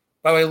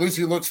 By the way,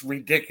 Lucy looks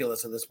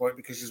ridiculous at this point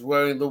because she's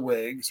wearing the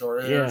wig, so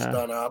her hair's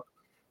done up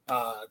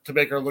to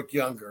make her look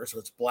younger. So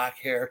it's black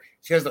hair.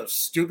 She has those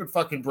stupid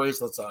fucking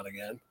bracelets on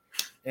again,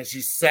 and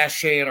she's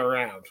sashaying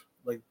around,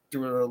 like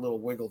doing her little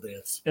wiggle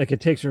dance. Like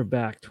it takes her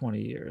back 20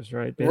 years,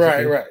 right?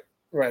 Basically.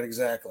 Right,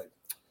 exactly.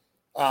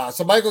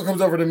 So Michael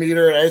comes over to meet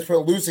her, and I just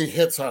put Lucy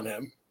hits on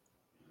him.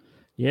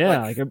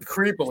 Yeah, like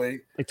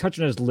creepily. Like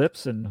touching his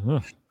lips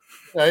and...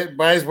 Right?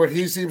 But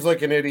he seems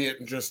like an idiot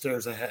and just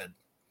stares ahead.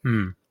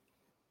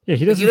 Yeah,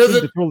 he doesn't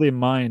seem to totally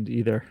mind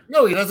either.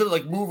 No, he doesn't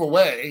like move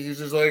away. He's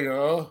just like,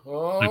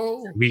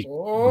 Sweet.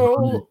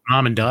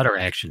 Mom and daughter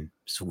action.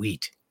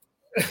 Sweet.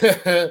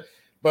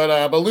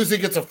 But Lucy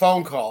gets a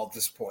phone call at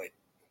this point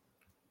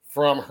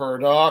from her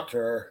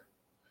doctor,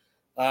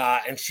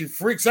 and she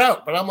freaks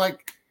out. But I'm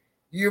like,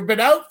 you've been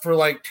out for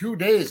like 2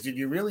 days. Did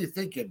you really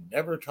think you'd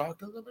never talk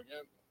to them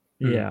again?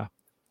 Yeah.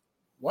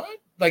 What?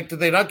 Like, did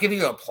they not give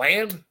you a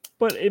plan?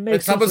 But it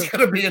makes sense. Someone's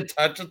going to be in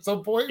touch at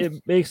some point.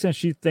 It makes sense.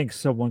 She thinks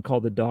someone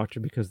called the doctor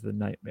because of the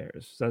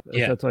nightmares.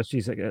 That's why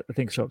she's like, I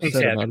think so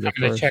upset about it. I'm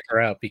going to check her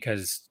out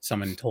because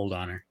someone told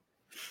on her.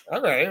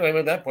 All right. I mean,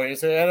 at that point, you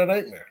say I had a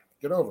nightmare.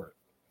 Get over it.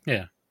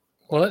 Yeah.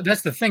 Well,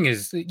 that's the thing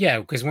is,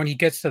 because when he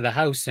gets to the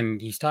house and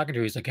he's talking to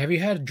her, he's like, have you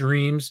had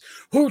dreams?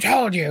 Who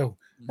told you?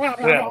 Blah,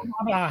 blah, blah,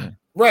 blah, blah.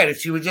 Right. If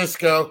she would just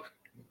go,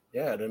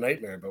 yeah, I had a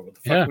nightmare, but what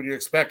the fuck would you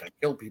expect? I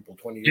killed people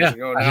 20 years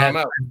ago, and now I'm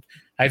out.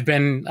 I've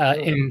been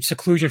in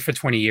seclusion for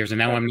 20 years, and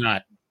now I'm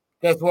not.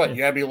 Guess what? You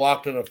gotta be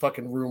locked in a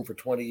fucking room for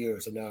 20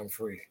 years, and now I'm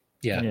free.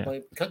 Yeah.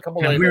 Like, I'm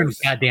wearing a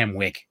goddamn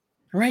wig.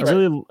 Right. I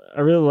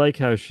really like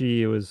how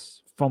she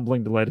was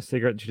fumbling to light a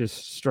cigarette, and she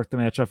just struck the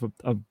match off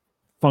a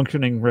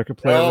functioning record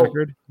player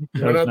record.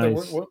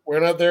 We're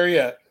not there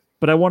yet.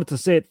 But I wanted to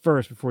say it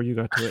first before you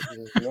got to it.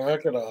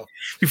 Knock it off.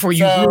 Before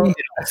you ruined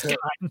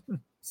it.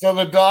 So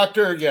the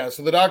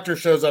doctor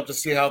shows up to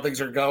see how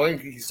things are going.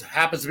 He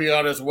happens to be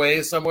on his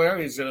way somewhere.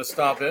 He's going to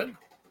stop in.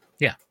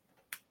 Yeah.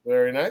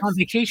 Very nice. On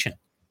vacation.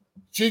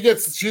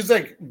 She's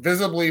like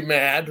visibly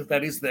mad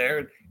that he's there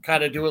and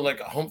kind of doing like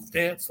a hump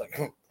dance, like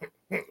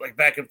like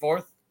back and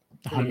forth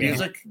to the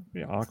music.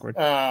 Yeah, awkward.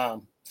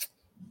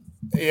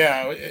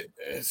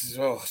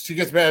 So she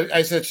gets mad.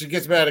 I said she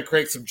gets mad and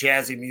creates some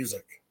jazzy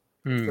music.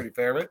 Pretty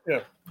fair, right?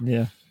 Yeah.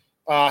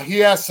 Yeah.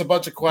 He asks a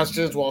bunch of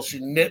questions while she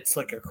knits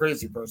like a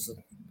crazy person.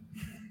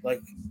 Like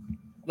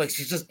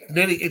she's just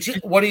knitting.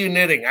 What are you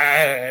knitting?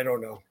 I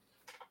don't know.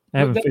 I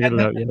haven't figured it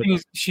out yet.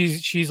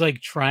 She's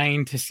like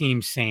trying to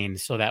seem sane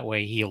so that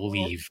way he'll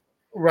leave.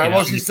 Right.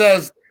 Well, she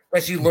says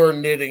that she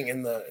learned knitting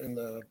in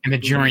the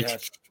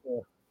joint.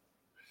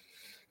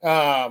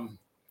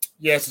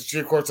 Yes, she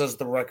of course does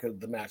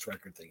the match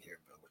record thing here,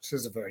 which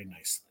is a very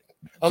nice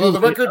thing. Although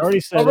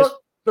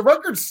the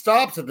record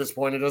stops at this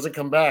point, it doesn't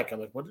come back.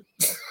 I'm like, what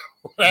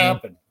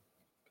happened?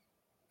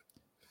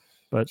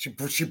 But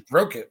she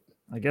broke it.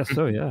 I guess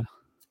so, yeah.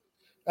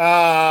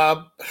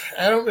 I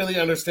don't really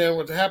understand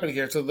what's happening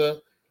here.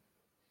 So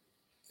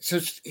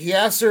he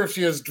asks her if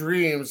she has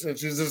dreams, and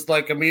she's just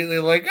like immediately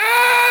like,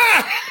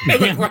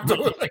 and like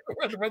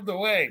runs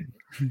away.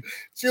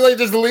 She like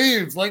just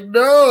leaves. Like,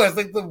 no, that's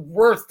like the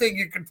worst thing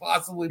you could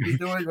possibly be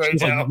doing right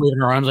she's now. Like waving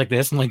her arms like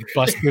this and like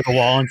bust through the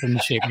wall into the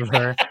shape of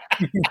her.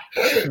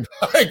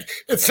 Like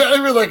it's not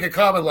even like a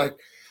comment like,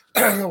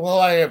 well,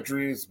 I have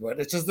dreams, but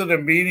it's just an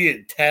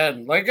immediate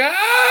 10. Like,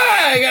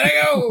 I gotta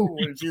go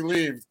when she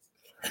leaves.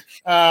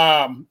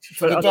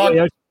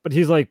 But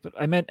he's like, but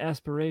I meant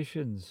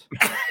aspirations.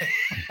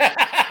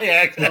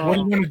 Yeah, exactly. What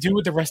do you want to do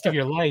with the rest of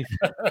your life?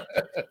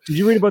 Did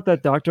you read about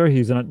that doctor?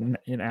 He's an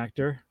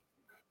actor.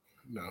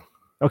 No.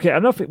 Okay, I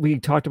don't know if we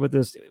talked about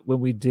this when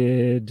we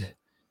did.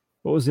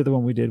 What was the other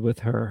one we did with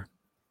her?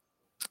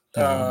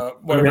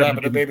 Whatever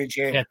happened to Baby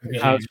Jane?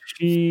 How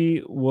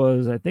she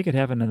was, I think it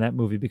happened in that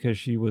movie because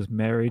she was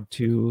married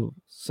to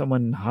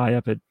someone high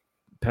up at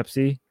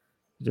Pepsi.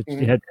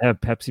 She had to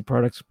have Pepsi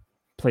products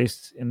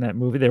placed in that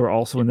movie. They were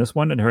also in this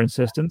one, and her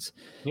insistence.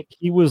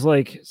 He was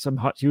like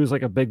he was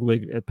like a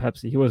bigwig at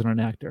Pepsi. He wasn't an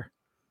actor.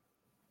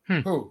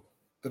 Who?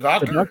 The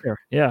doctor? The doctor,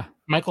 yeah.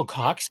 Michael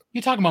Cox?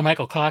 You talking about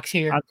Michael Cox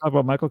here? I'm talking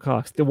about Michael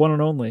Cox, the one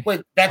and only.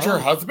 Wait, that's her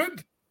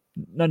husband?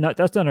 No,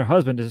 that's not her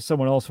husband. It's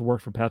someone else who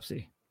worked for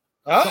Pepsi.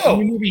 Oh.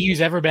 Any movie he's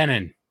ever been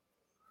in.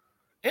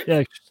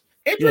 Yeah,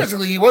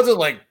 Interestingly, he wasn't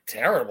like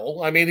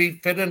terrible. I mean, he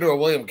fit into a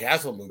William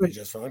Castle movie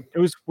just fine.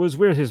 it was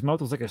weird. His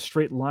mouth was like a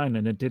straight line,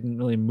 and it didn't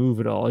really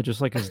move at all. It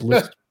just like his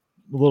lips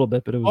a little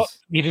bit, but it was.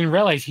 Oh, you didn't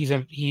realize he's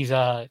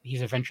a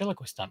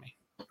ventriloquist dummy.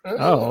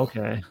 Oh,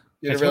 okay.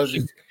 You didn't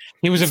realize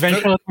He was a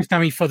ventriloquist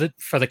dummy for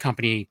the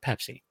company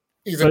Pepsi.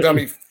 he's a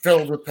dummy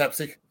filled with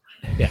Pepsi.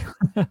 Yeah.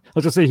 I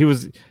was gonna say he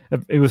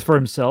was for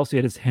himself, so he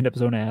had his hand up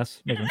his own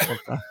ass, making himself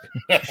talk.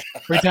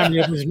 Every time he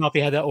opened his mouth, he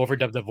had to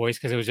overdub the voice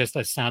because it was just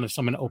the sound of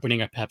someone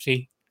opening a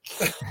Pepsi.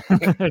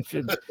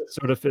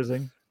 Sort of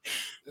fizzing.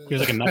 He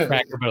was like a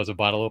nutcracker, but it was a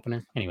bottle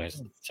opener.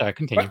 Anyways, sorry,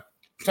 continue.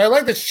 So I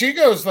like that she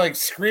goes like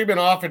screaming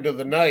off into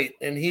the night,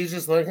 and he's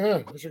just like,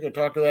 I should go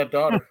talk to that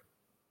daughter.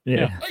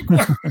 Yeah.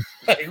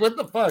 Like, what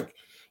the fuck?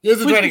 He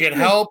doesn't try to get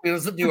help. He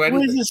doesn't do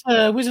anything.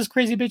 Where's this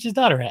crazy bitch's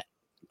daughter at?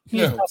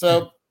 Yeah.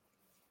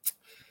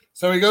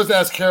 So he goes to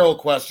ask Carol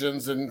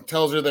questions and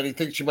tells her that he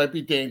thinks she might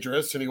be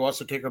dangerous and he wants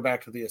to take her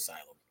back to the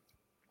asylum.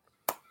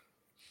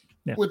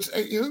 Yeah. Which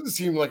he doesn't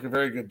seem like a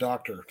very good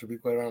doctor, to be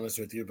quite honest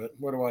with you, but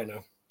what do I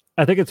know?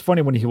 I think it's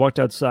funny when he walked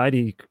outside,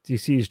 he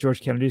sees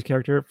George Kennedy's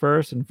character at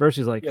first, and first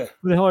he's like,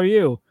 Who the hell are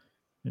you?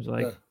 He's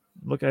like,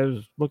 Look, I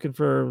was looking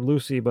for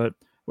Lucy, but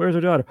where's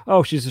her daughter?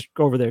 Oh, she's just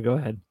over there. Go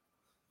ahead.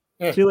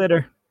 See you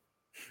later.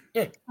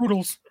 Yeah.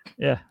 Poodles.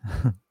 Yeah.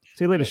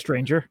 See you later,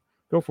 stranger.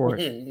 Go for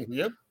it.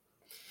 Yep.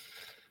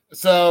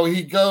 So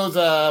he goes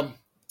to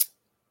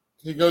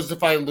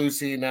find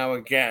Lucy now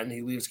again.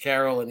 He leaves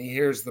Carol and he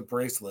hears the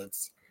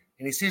bracelets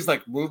and he sees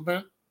like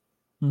movement.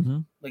 Mm-hmm.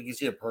 Like you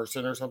see a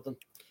person or something.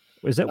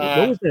 Is that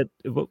what was that?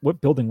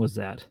 What building was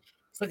that?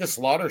 It's like a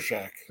slaughter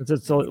shack. Is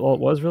that all it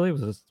was really?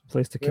 Was it a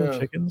place to kill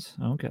chickens?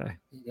 Okay.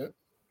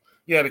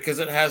 Yeah, because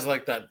it has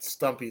like that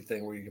stumpy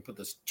thing where you can put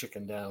this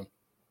chicken down.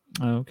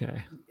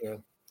 Okay. Yeah.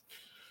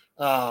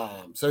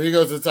 So he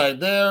goes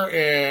inside there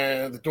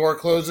and the door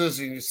closes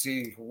and you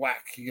see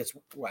whack. He gets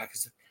whack.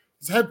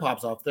 His head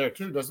pops off there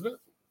too, doesn't it?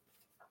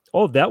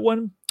 Oh, that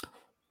one?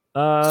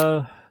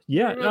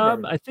 Yeah.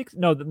 I think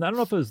no, I don't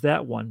know if it was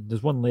that one.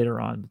 There's one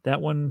later on. That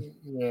one.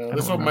 Yeah,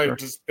 this one might have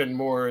just been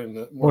more in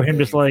the or him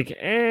just like,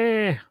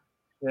 eh.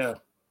 Yeah.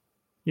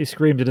 He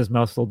screamed and his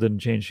mouth still didn't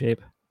change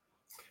shape.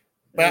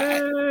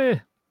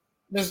 But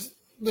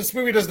this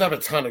movie doesn't have a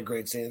ton of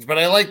great scenes, but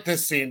I like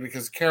this scene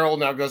because Carol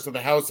now goes to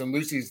the house and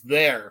Lucy's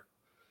there,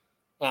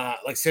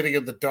 like sitting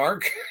in the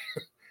dark,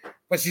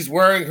 but she's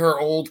wearing her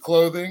old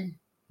clothing,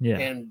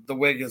 and the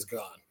wig is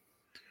gone.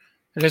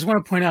 I just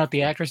want to point out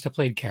the actress that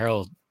played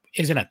Carol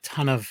isn't a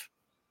ton of,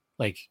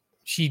 like,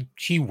 she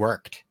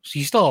worked.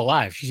 She's still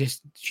alive. She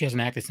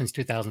hasn't acted since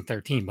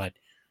 2013, but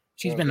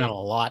she's been in a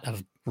lot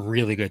of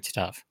really good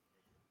stuff.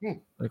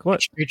 Like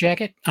what?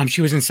 Strait-Jacket.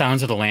 She was in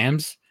Sounds of the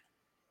Lambs.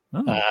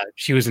 Oh.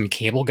 She was in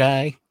Cable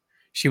Guy.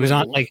 She was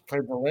on like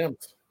played the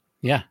Lambs.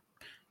 Yeah.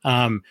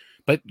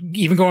 But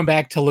even going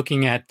back to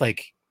looking at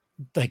like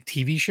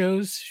TV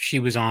shows, she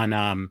was on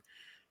a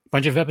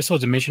bunch of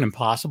episodes of Mission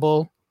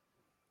Impossible,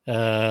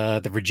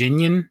 The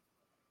Virginian.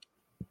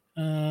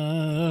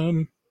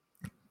 Benny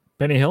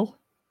Hill?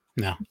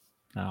 No.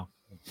 Oh,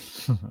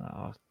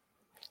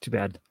 too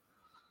bad.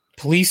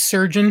 Police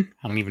Surgeon.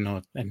 I don't even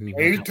know.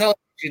 Are you telling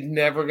me she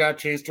never got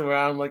chased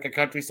around like a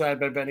countryside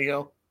by Benny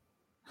Hill?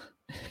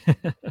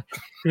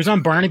 She was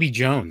on Barnaby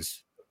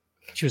Jones.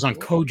 She was on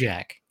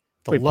Kojak.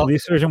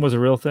 Police Surgeon was a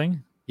real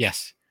thing?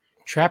 Yes.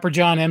 Trapper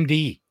John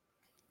MD.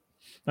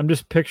 I'm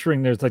just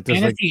picturing there's like this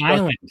Fantasy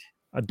Island.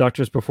 A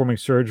doctor's performing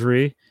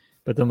surgery,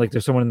 but then like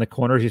there's someone in the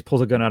corner. He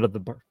pulls a gun out of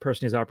the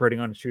person he's operating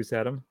on and shoots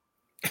at him.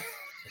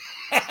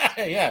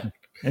 Yeah.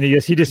 And he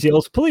just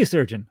yells, "Police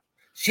Surgeon."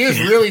 She has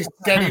really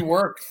steady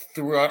work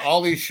throughout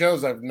all these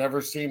shows I've never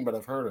seen but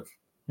I've heard of.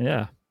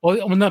 Yeah.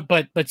 Well, not,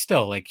 but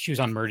still, like she was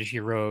on Murder She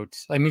Wrote.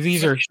 I mean,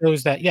 these are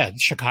shows that,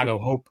 Chicago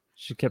Hope.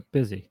 She kept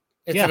busy.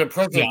 It's an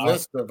impressive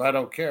list of I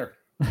don't care.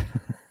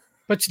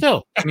 But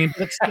still, I mean,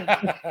 it's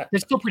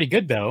still pretty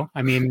good, though.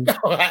 I mean,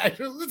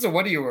 listen,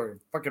 what are you, a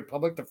fucking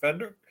public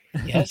defender?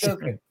 Yes.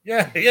 Okay.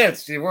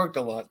 Yes, she worked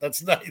a lot.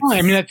 That's nice. Well,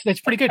 I mean,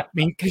 that's pretty good. I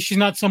mean, because she's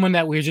not someone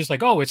that we're just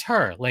like, oh, it's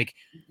her. Like,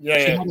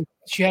 she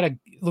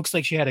looks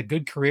like she had a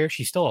good career.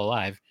 She's still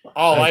alive.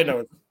 All I know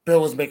is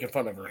Bill was making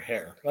fun of her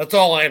hair. That's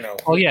all I know.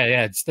 Oh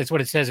yeah. That's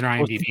what it says in her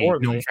IMDb.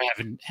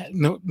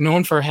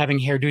 Known for having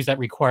hairdos that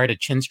required a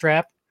chin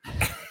strap.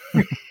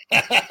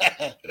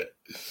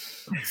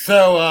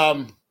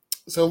 So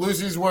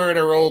Lucy's wearing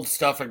her old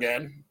stuff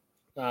again.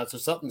 So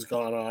something's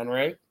going on,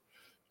 right?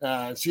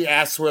 She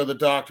asks where the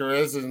doctor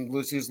is, and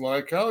Lucy's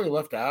like, "Oh, he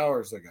left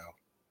hours ago."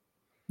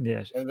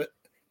 Yes. And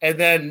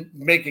then,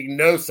 making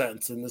no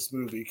sense in this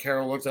movie,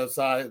 Carol looks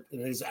outside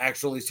and is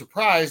actually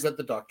surprised that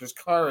the doctor's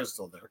car is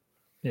still there.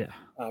 Yeah.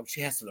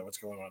 She has to know what's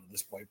going on at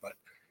this point, but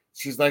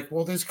she's like,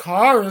 "Well, this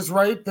car is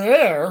right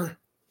there."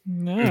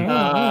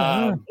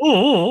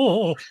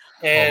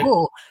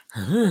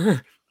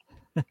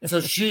 So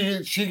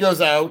she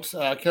goes out.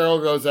 Carol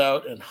goes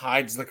out and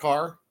hides the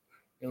car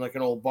in like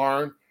an old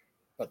barn.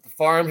 But the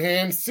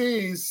farmhand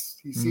sees.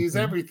 He sees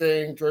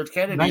everything. George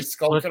Kennedy's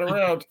skulking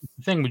around.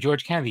 The thing with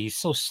George Kennedy, he's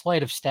so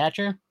slight of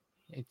stature.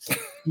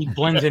 He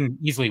blends in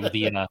easily with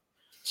the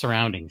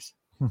surroundings.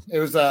 It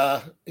was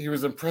he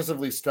was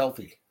impressively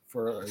stealthy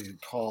for a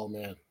tall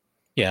man.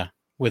 Yeah,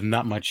 with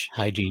not much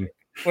hygiene.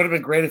 Would have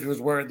been great if he was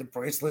wearing the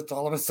bracelets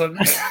all of a sudden.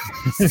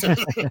 That's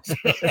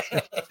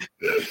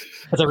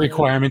a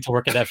requirement to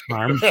work at that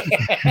farm.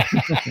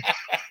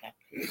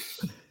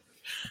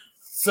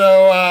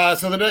 So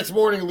the next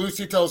morning,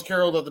 Lucy tells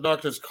Carol that the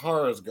doctor's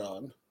car is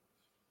gone,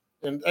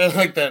 and I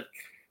like that.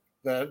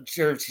 That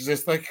she's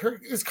just like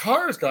his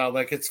car is gone,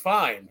 like it's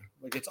fine,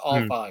 like it's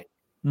all fine.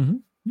 Mm-hmm.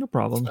 No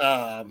problem.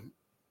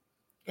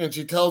 And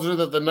she tells her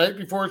that the night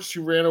before she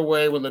ran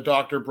away when the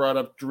doctor brought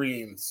up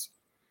dreams,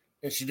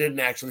 and she didn't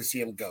actually see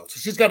him go. So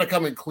she's got to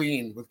come and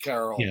clean with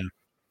Carol.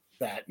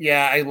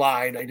 Yeah. I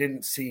lied. I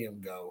didn't see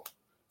him go.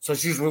 So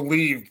she's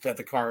relieved that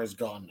the car is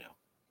gone now.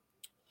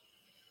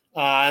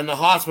 And the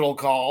hospital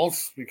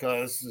calls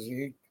because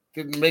he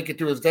didn't make it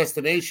to his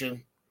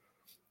destination.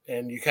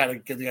 And you kind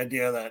of get the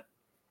idea that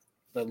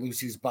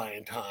Lucy's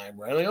buying time,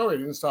 right? Like, oh, he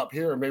didn't stop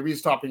here. Maybe he's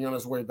stopping on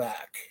his way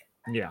back.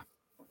 Yeah.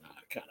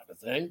 Kind of a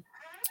thing.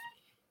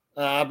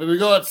 But we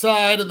go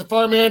outside, and the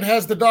farmhand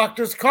has the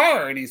doctor's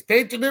car, and he's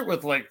painting it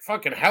with like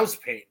fucking house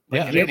paint.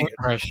 Like an idiot.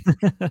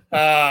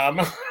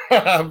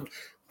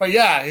 But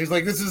yeah, he's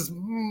like, "This is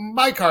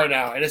my car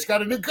now, and it's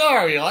got a new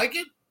car. You like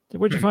it?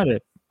 Where'd you find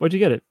it? Where'd you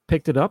get it?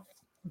 Picked it up?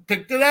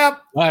 Picked it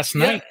up last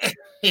night.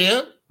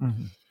 Yeah.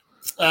 Mm-hmm.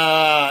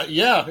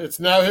 Yeah, it's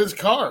now his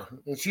car."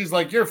 And she's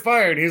like, "You're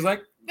fired." He's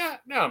like, "No,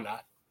 I'm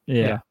not."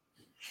 Yeah.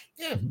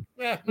 Yeah,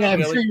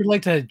 I'm sure you'd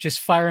like to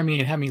just fire me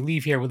and have me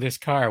leave here with this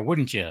car,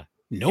 wouldn't you?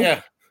 Nope.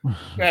 Yeah,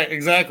 right,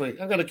 exactly.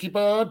 I'm gonna keep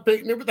on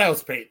painting it with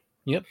house paint.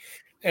 Yep.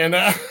 And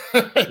I'm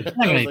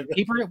gonna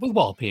paper it with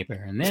wallpaper,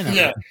 and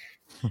then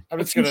I'm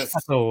just gonna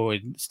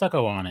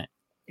stucco on it.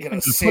 You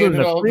gotta sand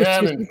it all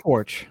down and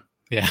porch.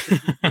 Yeah.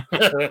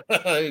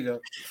 There you go.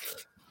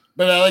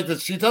 But I like that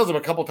she tells him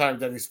a couple times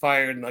that he's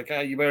fired, and like,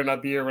 you better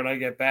not be here when I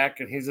get back.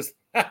 And he's just,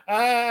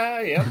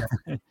 yeah.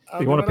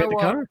 You want to paint the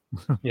car?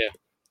 Yeah.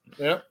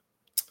 Yep.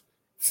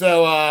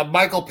 So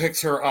Michael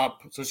picks her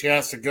up, so she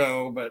has to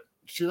go, but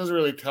she doesn't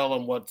really tell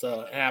him what's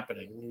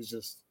happening.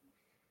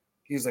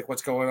 He's like,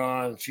 what's going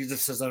on? She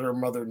just says that her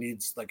mother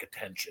needs like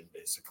attention,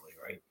 basically,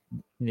 right?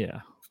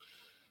 Yeah.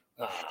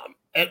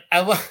 And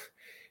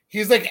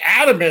he's like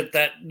adamant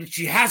that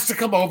she has to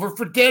come over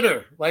for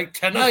dinner, like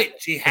tonight.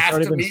 She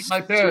has to meet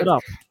my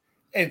parents.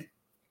 And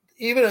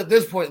even at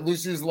this point,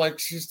 Lucy's like,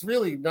 she's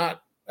really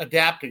not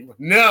adapting.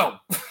 No,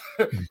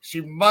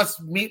 she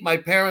must meet my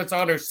parents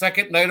on her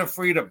second night of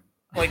freedom.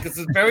 Like, this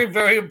is very,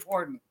 very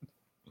important.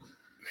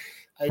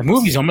 The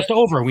movie's almost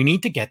over. We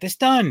need to get this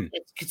done.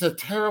 It's a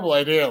terrible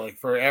idea, like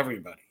for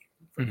everybody,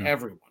 for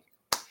everyone.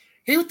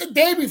 The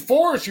day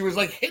before, she was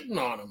like hitting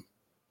on him,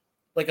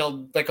 like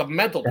a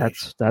mental.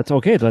 That's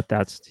okay.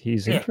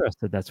 He's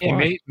interested. That's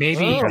why.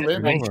 Maybe he had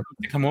to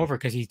come over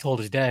because he told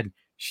his dad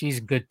she's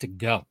good to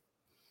go.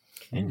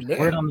 And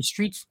word on the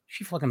streets,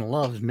 she fucking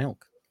loves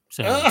milk.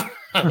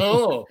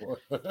 So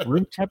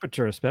room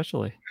temperature,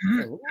 especially.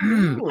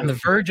 On the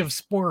verge of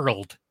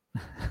spoiled.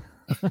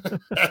 On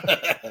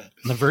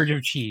the verge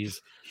of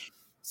cheese.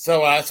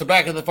 So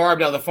back at the farm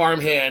now, the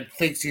farmhand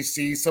thinks he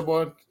sees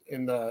someone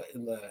in the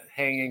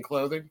hanging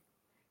clothing.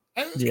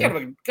 It's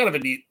kind of a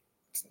neat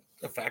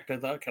effect, I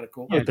thought. Kind of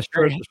cool. Yeah, the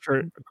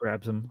shirt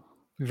grabs him.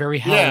 Very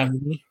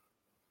Halloween.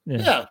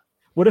 Yeah.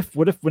 What if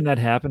when that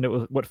happened,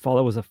 what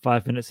followed was a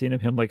 5-minute scene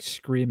of him like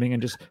screaming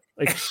and just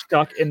like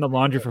stuck in the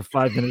laundry for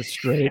 5 minutes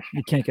straight.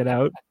 He can't get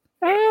out.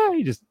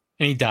 And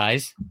he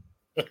dies.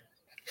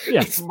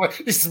 Yeah,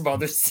 his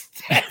mother's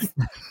death.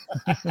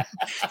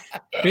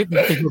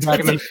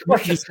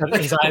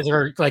 His eyes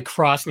are like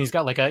crossed, and he's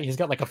got like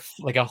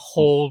a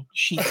whole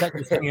sheet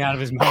coming out of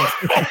his mouth.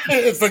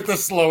 It's like the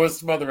slowest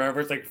smother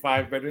ever. It's like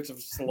 5 minutes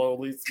of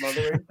slowly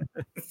smothering.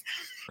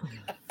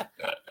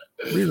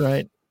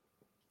 Rewrite.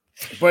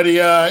 But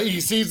he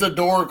sees a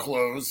door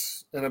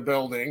close in a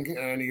building,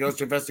 and he goes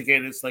to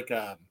investigate. It's like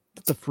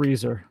it's a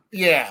freezer.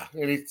 Yeah,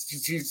 and he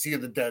sees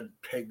the dead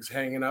pigs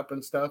hanging up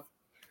and stuff.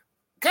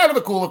 Kind of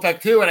a cool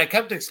effect too, and I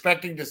kept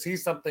expecting to see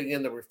something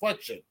in the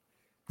reflection.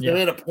 They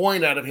made a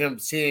point out of him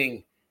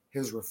seeing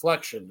his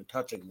reflection and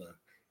touching the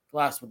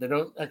glass, but they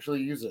don't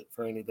actually use it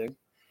for anything.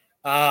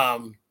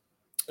 And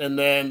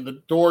then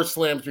the door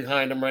slams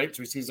behind him, right?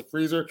 So he sees a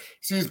freezer.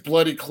 He sees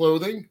bloody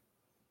clothing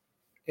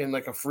in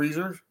like a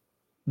freezer.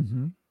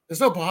 Mm-hmm.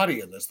 There's no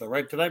body in this, though,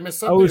 right? Did I miss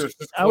something?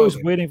 I was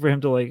waiting for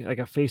him to like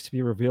a face to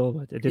be revealed,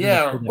 but it didn't.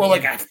 Yeah, or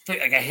like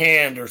a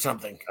hand or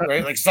something,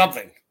 right? Like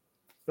something.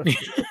 Did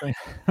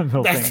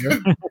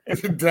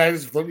I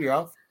just flip you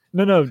off?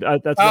 No,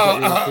 that's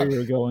where you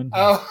were going.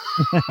 Yeah.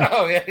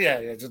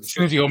 As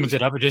soon as he opens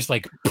it up, it just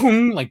like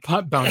boom, like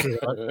pop bounces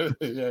out.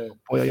 Yeah.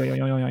 But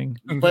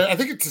I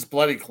think it's just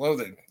bloody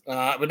clothing.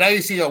 But now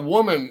you see a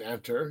woman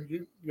enter.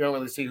 You don't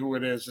really see who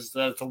it is, just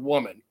that it's a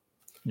woman.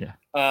 Yeah.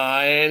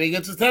 And he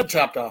gets his head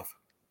chopped off.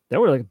 That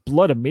were like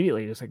blood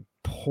immediately just like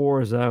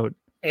pours out.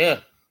 Yeah.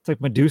 It's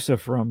like Medusa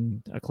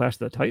from Clash of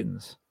the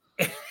Titans.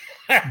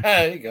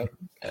 There you go.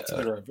 That's a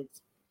good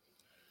reference.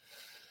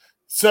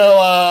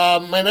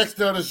 So my next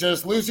note is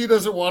just Lucy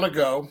doesn't want to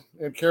go,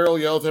 and Carol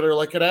yells at her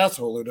like an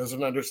asshole who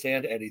doesn't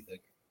understand anything.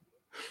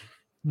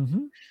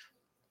 Mm-hmm.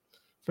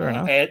 Fair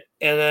enough. And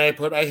then I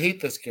put, I hate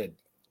this kid.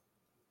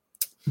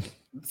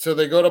 So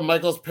they go to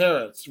Michael's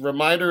parents.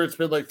 Reminder, it's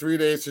been like 3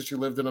 days since she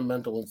lived in a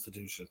mental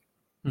institution.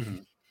 Mm-hmm.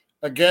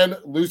 Again,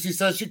 Lucy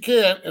says she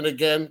can't, and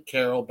again,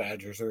 Carol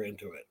badgers her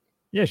into it.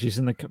 Yeah, she's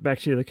in the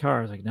backseat of the car.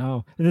 I was like,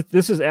 no. And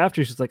this is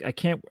after she's like, I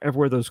can't ever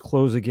wear those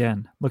clothes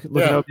again. Look at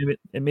how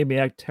it made me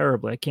act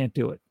terribly. I can't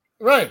do it.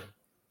 Right.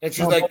 And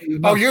she's like,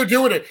 oh, you're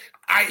doing it.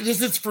 This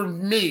is for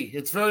me.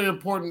 It's very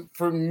important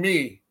for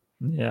me.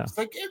 Yeah. It's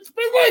like, it's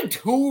been like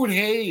 2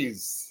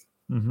 days.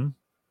 Mm-hmm.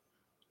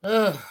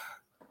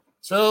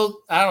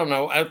 So, I don't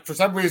know. For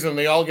some reason,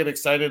 they all get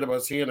excited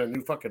about seeing a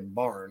new fucking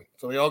barn.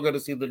 So they all go to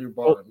see the new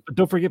barn. But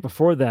don't forget,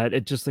 before that,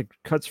 it just like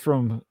cuts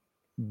from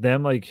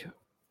them like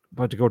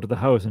about to go to the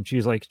house, and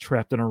she's like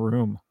trapped in a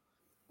room.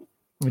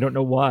 We don't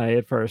know why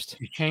at first.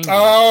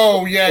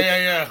 Oh,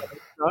 yeah.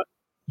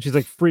 She's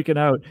like freaking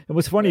out. And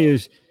what's funny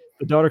is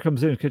the daughter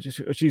comes in because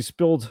she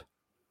spilled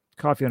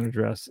coffee on her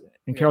dress,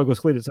 and Carol goes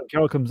clean it. So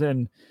Carol comes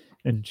in,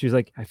 and she's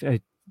like, I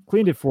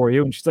cleaned it for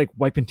you, and she's like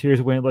wiping tears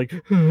away, and like,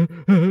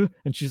 and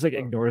she's like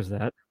ignores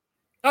that.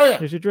 Oh yeah,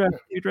 there's your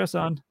dress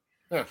on.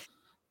 Yeah.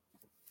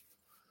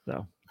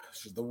 So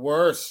she's the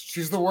worst.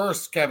 She's the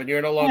worst, Kevin.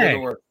 You're no longer the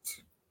worst.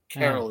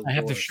 Carol. I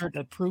have the shirt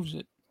that proves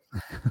it.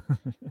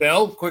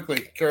 Bill,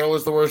 quickly. Carol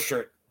is the worst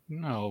shirt.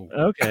 No.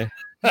 Okay.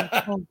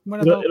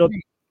 What about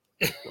me?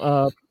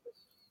 Well,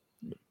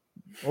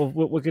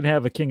 we can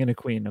have a king and a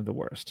queen of the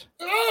worst.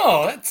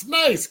 Oh, that's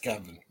nice,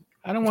 Kevin.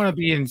 I don't want to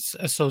be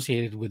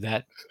associated with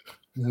that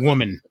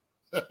woman.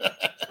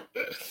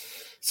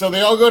 So they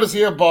all go to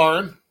see a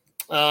barn,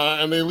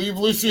 and they leave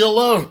Lucy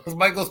alone with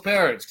Michael's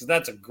parents because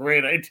that's a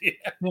great idea.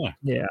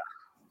 Yeah.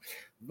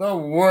 The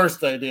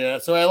worst idea.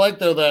 So I like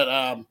though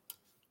that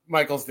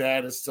Michael's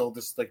dad is still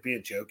just like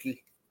being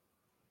jokey.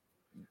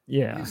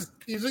 Yeah.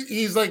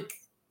 He's like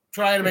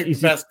trying to make the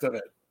best of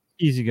it.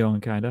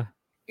 Easygoing, kind of.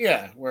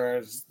 Yeah,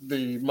 whereas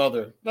the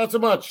mother, not so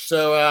much.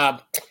 So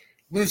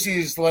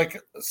Lucy's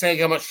like saying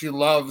how much she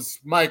loves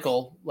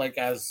Michael, like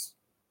as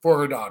for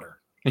her daughter.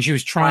 And she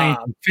was trying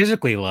to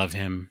physically love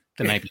him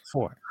the night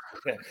before.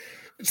 Yeah.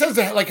 It says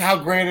like how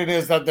great it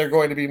is that they're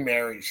going to be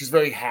married. She's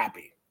very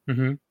happy.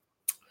 Mm-hmm.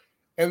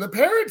 And the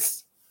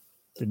parents,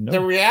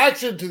 the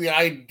reaction to the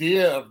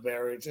idea of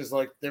marriage is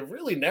like they've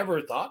really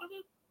never thought of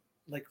it.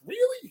 Like,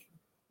 really?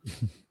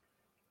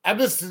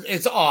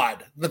 It's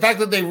odd. The fact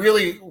that they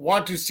really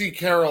want to see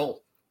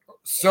Carol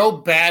so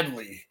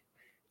badly,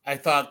 I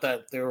thought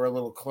that they were a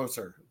little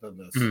closer than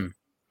this. Mm.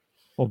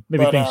 Well,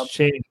 maybe things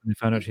changed when they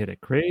found out she had a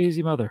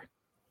crazy mother.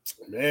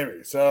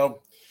 Maybe.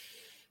 So,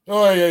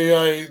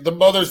 the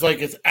mother's like,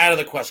 it's out of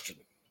the question.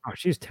 Oh,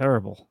 she's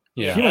terrible.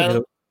 Yeah. She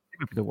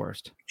might be the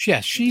worst.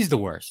 Yeah, she's the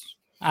worst.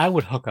 I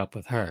would hook up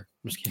with her.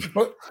 I'm just kidding.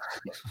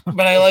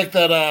 But I like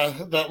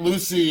that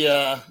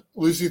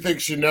Lucy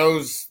thinks she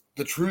knows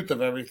the truth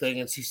of everything,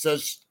 and she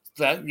says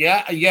that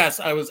yes,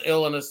 I was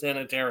ill in a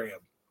sanitarium.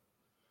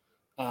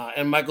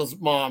 And Michael's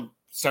mom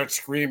starts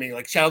screaming,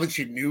 like I don't think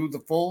she knew the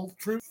full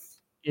truth.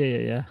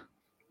 Yeah.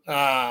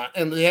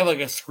 And they have like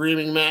a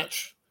screaming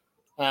match,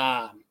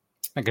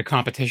 like a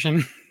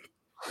competition.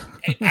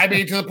 I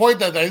mean, to the point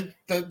that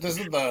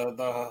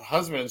the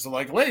husbands are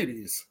like,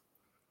 ladies.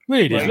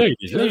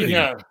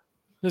 Yeah.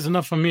 There's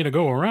enough for me to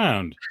go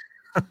around.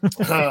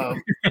 But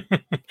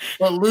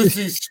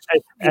Lucy's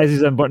as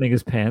he's unbuttoning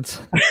his pants.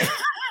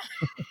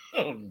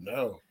 Oh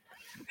no!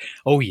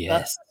 Oh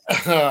yes.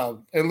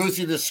 And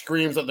Lucy just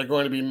screams that they're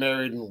going to be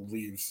married and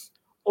leaves.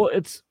 Well,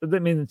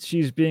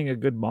 she's being a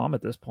good mom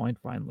at this point.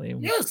 Finally,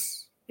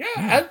 yes, yeah.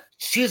 And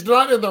she's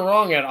not in the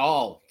wrong at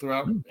all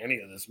throughout any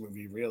of this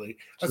movie, really,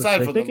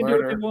 aside from the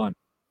murder.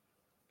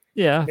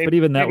 Yeah, but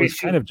even that was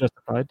kind of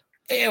justified.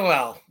 Yeah,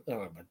 well,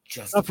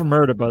 just not for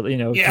murder, but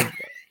yeah,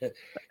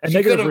 a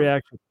negative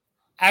reaction.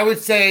 I would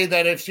say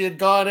that if she had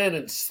gone in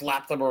and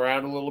slapped him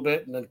around a little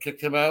bit and then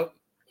kicked him out,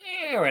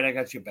 all right, I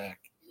got you back.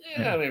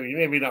 Yeah,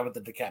 maybe not with the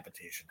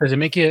decapitation. Does it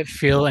make you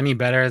feel any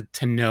better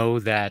to know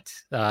that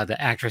the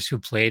actress who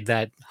played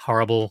that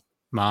horrible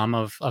mom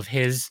of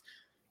his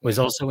was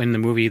also in the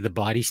movie The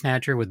Body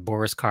Snatcher with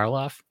Boris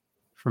Karloff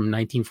from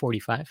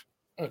 1945?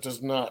 It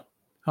does not.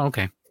 Oh,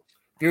 okay.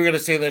 You were going to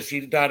say that she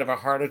died of a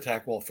heart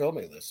attack while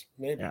filming this.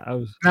 Maybe.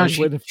 Yeah,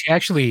 she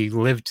actually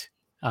lived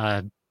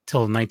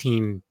till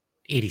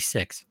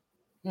 1986.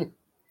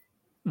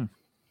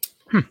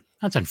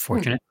 That's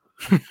unfortunate.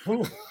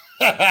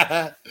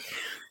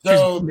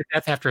 So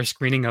death after a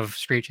screening of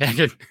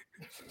Strait-Jacket.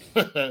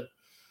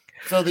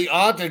 So the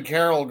aunt and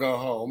Carol go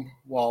home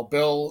while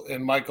Bill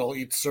and Michael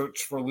each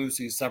search for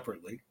Lucy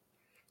separately.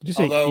 Did you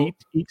say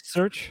eat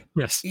search?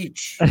 Yes.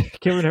 Each.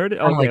 Kevin heard it?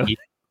 Oh, like eat.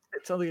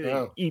 It's only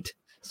eat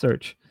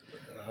search.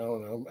 I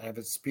don't know. I have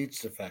a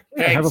speech defect.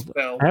 Yeah, Thanks,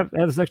 Bill. Have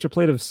this extra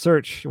plate of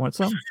search. You want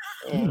some?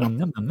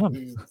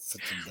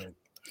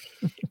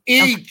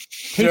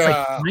 Each. Tastes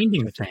like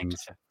finding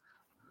things.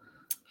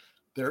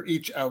 They're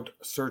each out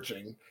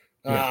searching.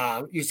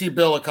 You see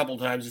Bill a couple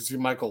times. You see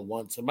Michael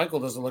once, and Michael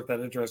doesn't look that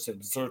interested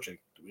in searching.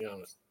 To be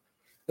honest,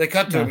 they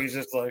cut to him. He's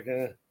just like,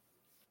 She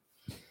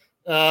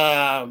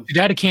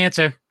died of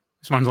cancer.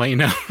 Just wanted to let you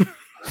know.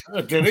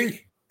 Did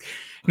he?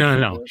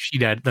 No. She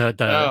died. The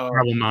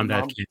horrible mom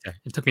died of cancer.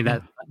 It took me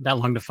that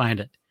long to find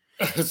it.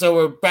 So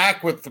we're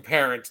back with the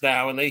parents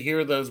now, and they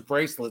hear those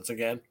bracelets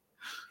again.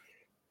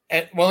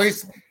 And well,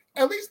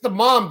 at least the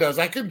mom does.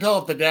 I couldn't tell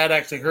if the dad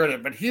actually heard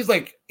it, but he's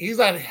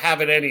not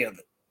having any of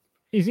it.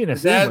 He's eating a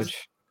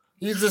sandwich.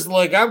 He's just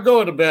like, I'm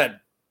going to bed.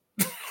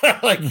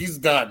 Like he's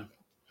done.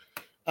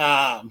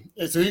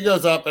 And so he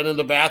goes up, and in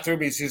the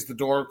bathroom, he sees the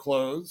door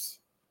close.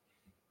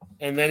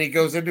 And then he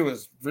goes into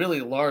his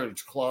really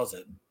large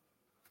closet.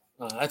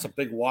 That's a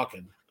big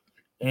walk-in.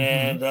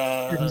 And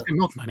he's got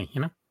milk money,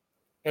 you know?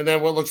 And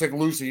then what looks like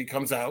Lucy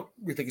comes out.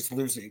 We think it's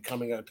Lucy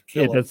coming out to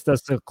kill him.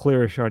 That's the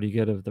clearest shot you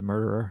get of the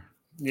murderer.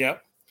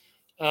 Yep.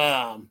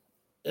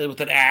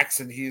 With an axe,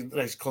 and he's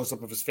nice close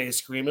up of his face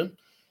screaming.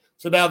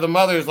 So now the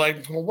mother's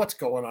like, well, what's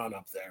going on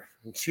up there?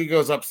 And she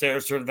goes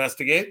upstairs to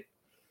investigate.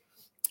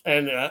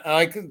 And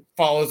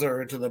follows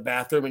her into the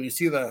bathroom, and you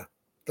see the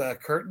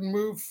curtain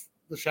move,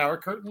 the shower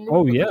curtain move.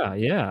 Oh,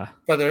 yeah.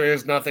 But there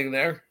is nothing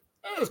there.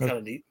 That was kind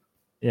of neat.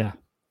 Yeah.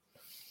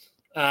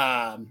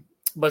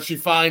 But she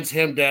finds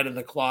him dead in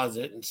the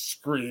closet and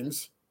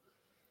screams.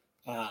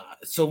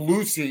 So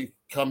Lucy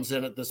comes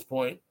in at this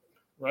point,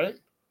 right?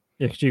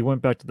 Yeah, she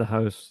went back to the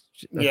house.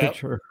 I think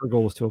her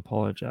goal was to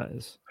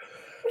apologize.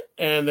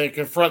 And they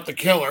confront the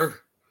killer,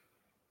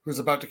 who's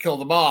about to kill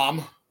the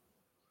mom.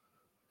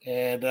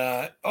 And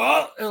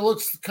it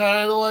looks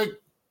kind of like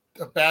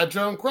a bad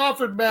Joan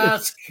Crawford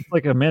mask. It's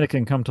like a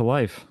mannequin come to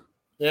life.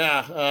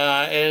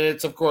 Yeah, and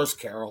it's of course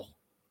Carol.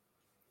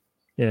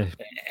 Yeah.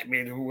 I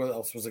mean, who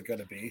else was it going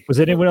to be?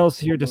 Was anyone else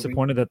here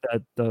disappointed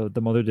that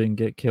the mother didn't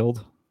get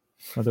killed?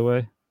 By the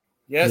way.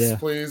 Yes,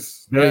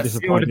 please. Very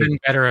disappointed. It would have been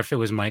better if it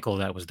was Michael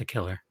that was the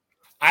killer.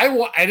 I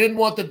didn't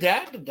want the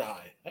dad to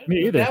die.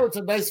 Me either. The dad was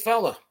a nice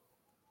fella.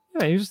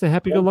 Yeah, he was just a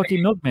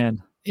happy-go-lucky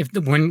milkman.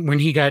 When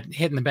he got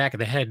hit in the back of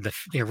the head,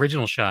 the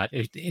original shot,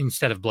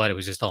 instead of blood, it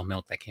was just all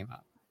milk that came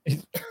out.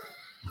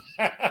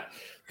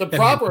 The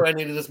proper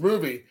ending of this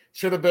movie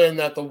should have been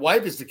that the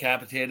wife is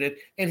decapitated,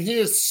 and he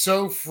is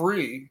so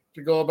free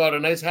to go about a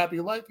nice,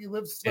 happy life. He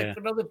lives for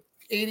another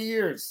 80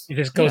 years. He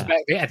just goes back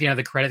at the end of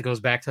the credit,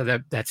 goes back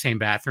to that same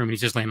bathroom, and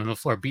he's just laying on the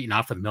floor, beaten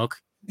off with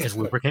milk as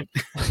lubricant.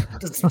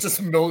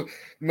 just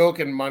milk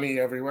and money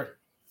everywhere.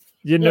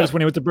 You notice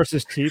when he went to brush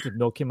his teeth, and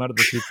milk came out of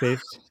the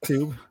toothpaste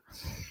tube.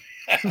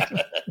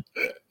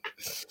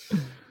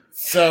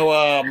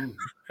 So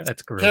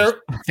that's gross.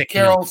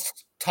 Carol's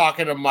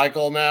talking to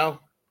Michael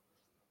now,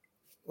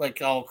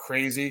 like all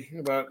crazy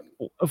about.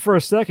 For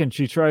a second,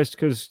 she tries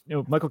because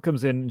Michael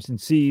comes in and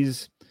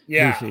sees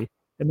Lucy,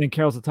 and then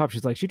Carol's at the top.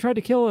 She's like, "She tried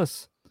to kill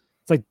us."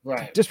 It's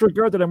like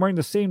disregard that I'm wearing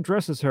the same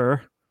dress as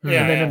her.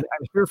 Yeah, and then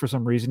I'm here for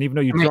some reason, even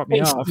though you dropped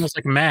me off. Almost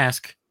like a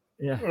mask.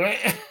 Yeah,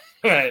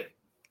 right.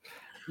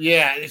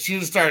 Yeah, she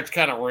just starts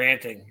kind of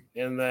ranting,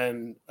 and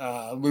then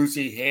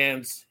Lucy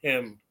hands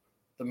him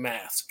the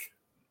mask,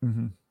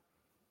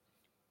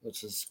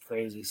 which is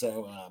crazy.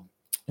 So,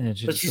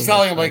 but she's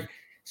telling him like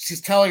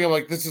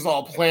this is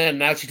all planned.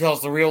 Now she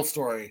tells the real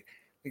story.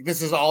 Like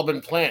this has all been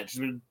planned.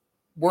 She's been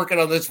working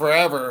on this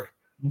forever,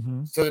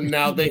 so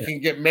now they can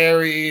get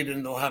married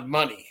and they'll have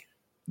money.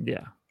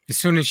 Yeah. As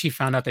soon as she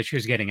found out that she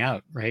was getting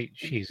out, right?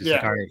 She's just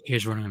like, all right,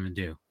 here's what I'm going to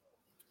do.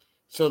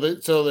 So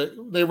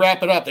they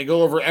wrap it up. They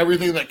go over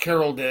everything that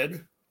Carol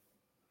did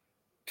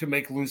to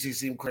make Lucy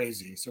seem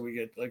crazy. So we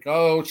get like,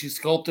 she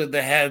sculpted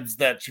the heads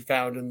that she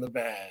found in the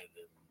bed,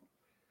 and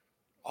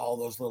all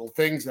those little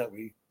things that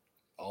we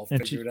all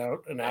figured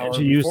out an hour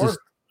before. She used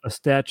a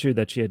statue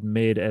that she had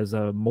made as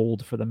a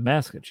mold for the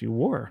mask that she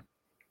wore.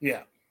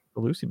 Yeah,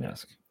 the Lucy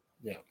mask.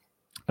 Yeah,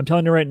 I'm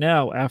telling you right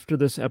now, after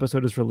this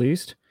episode is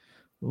released,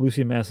 the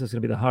Lucy mask is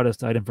going to be the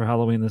hottest item for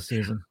Halloween this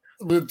season.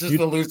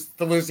 Just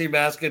the Lucy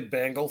mask and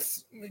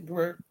bangles.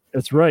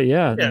 That's right,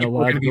 yeah. People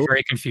are going to be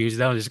very confused,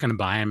 though. They're just going to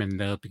buy them, and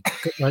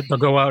they'll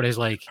go out as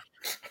like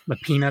the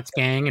Peanuts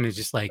gang, and it's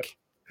just like,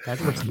 that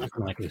looks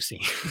nothing like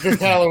Lucy. This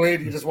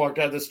Halloween, you just walk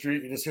down the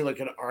street, you just see like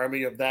an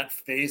army of that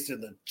face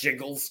and the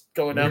jingles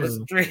going down the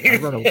street.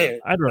 I'd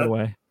run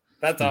away.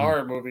 That's a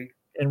horror movie.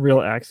 And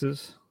real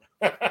axes.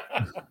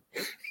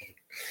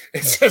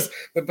 It's just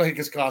the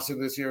biggest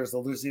costume this year is the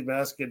Lucy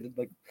mask, and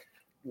like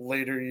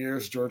later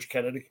years, George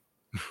Kennedy.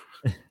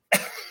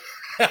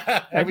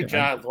 Every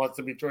child wants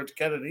to be George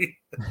Kennedy.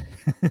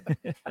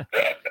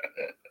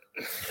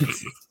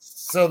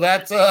 So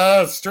that's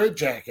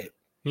Strait-Jacket.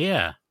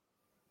 Yeah.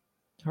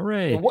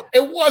 Hooray.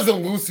 It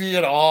wasn't Lucy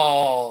at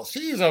all.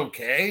 She's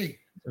okay.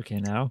 Okay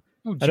now.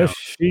 I know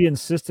she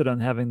insisted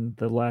on having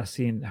the last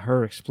scene,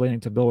 her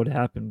explaining to Bill what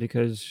happened,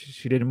 because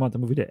she didn't want the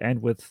movie to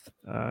end with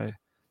the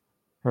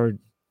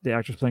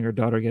actress playing her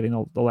daughter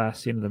getting the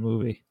last scene of the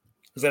movie.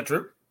 Is that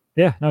true?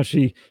 Yeah, no,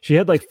 she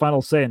had like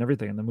final say and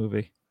everything in the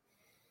movie.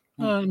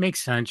 Well, it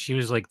makes sense. She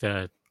was like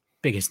the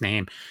biggest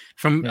name.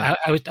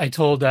 I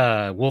told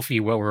Wolfie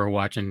what we were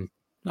watching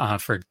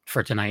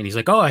for tonight, and he's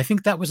like, "Oh, I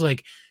think that was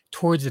like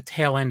towards the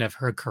tail end of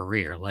her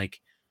career. Like,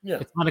 Yeah,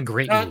 it's not a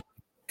great movie,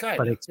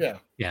 but it's yeah.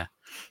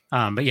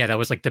 But yeah, that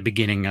was like the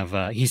beginning of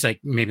he's like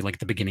maybe like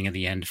the beginning of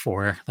the end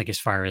for her, like as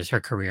far as her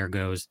career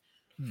goes.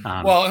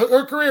 Well,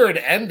 her career had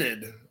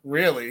ended,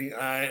 really.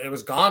 It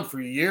was gone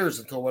for years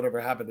until whatever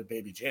happened to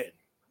Baby Jane.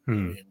 I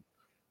mean,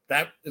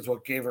 that is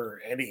what gave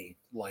her any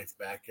life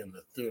back in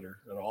the theater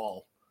at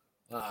all.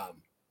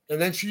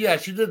 And then she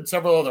did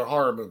several other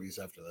horror movies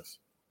after this.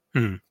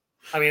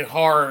 I mean,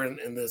 horror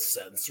in this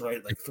sense,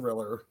 right? Like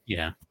thriller.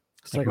 Yeah.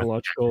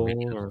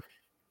 Psychological or...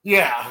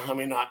 Yeah, I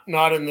mean,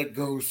 not in the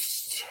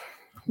ghost.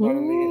 Not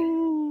in the...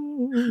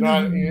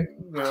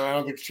 I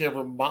don't think she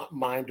ever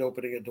mind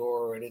opening a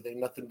door or anything.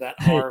 Nothing that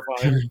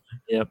horrifying.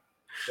 Yep.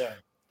 Yeah.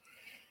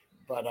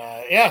 But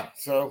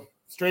so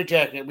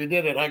Strait-Jacket, we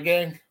did it, huh,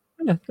 gang?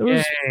 Yeah,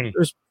 it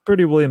was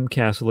pretty William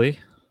Castle-y.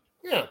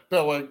 Yeah,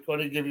 Bill, why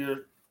don't you give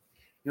your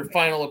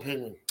final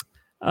opinion?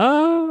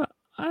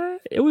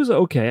 It was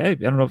okay. I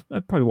don't know.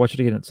 I'd probably watch it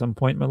again at some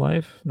point in my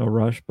life. No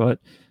rush, but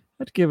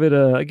I'd give it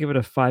a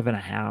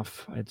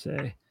 5.5. I'd say.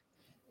 I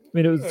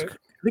mean, I think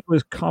it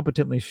was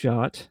competently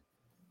shot.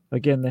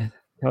 Again,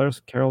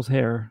 Carol's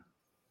hair.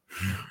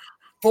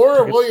 For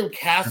a William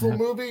Castle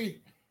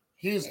movie,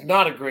 he's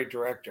not a great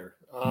director.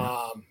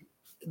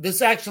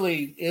 This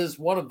actually is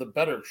one of the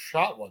better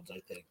shot ones,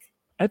 I think.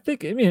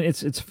 I mean,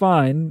 it's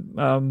fine.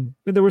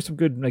 There was some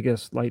good, I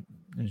guess, light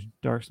and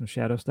dark, some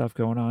shadow stuff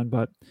going on,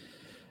 but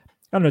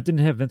I don't know. It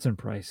didn't have Vincent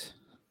Price.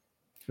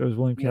 It was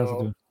William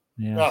Castle.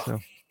 So.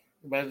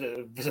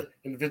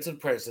 And Vincent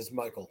Price is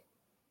Michael.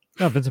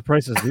 No, Vincent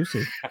Price is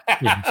Lucy.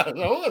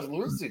 Oh, it's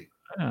Lucy.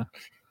 Yeah.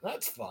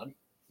 That's fun.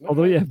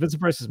 Although,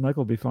 Vincent Price's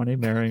Michael would be funny,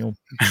 marrying a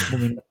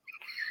woman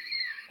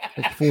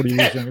like 40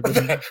 years younger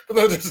than him. But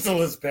those are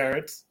still his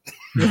parents.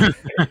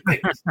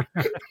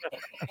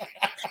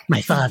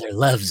 My father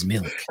loves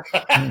milk.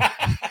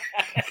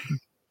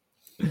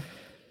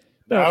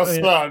 Now,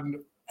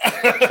 son.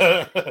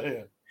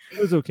 It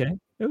was okay.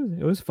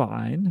 It was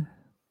fine.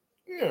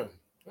 Yeah.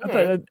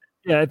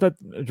 I thought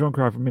Joan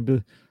Crawford maybe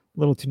a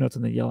little too nuts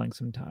on the yelling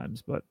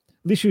sometimes, but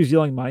at least she was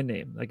yelling my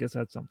name. I guess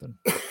that's something.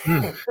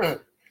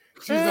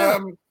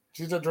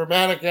 She's a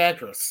dramatic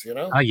actress, you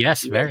know? Oh,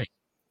 yes, very.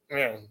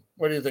 Yeah.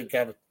 What do you think,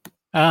 Kevin?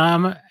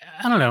 I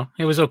don't know.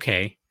 It was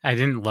okay. I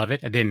didn't love it.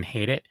 I didn't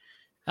hate it.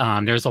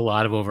 There's a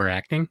lot of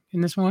overacting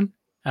in this one.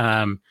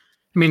 I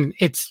mean,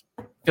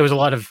 there was a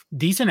lot of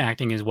decent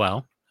acting as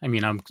well. I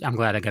mean, I'm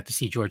glad I got to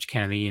see George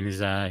Kennedy in his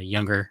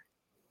younger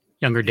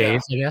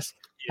days, I guess.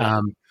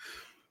 Yeah.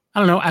 I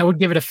don't know. I would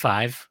give it a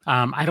 5.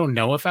 I don't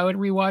know if I would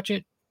rewatch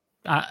it.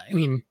 I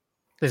mean,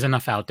 there's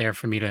enough out there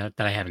for me that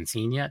I haven't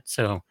seen yet.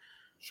 So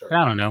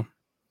I don't know.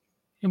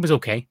 It was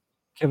okay.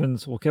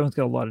 Kevin's got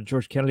a lot of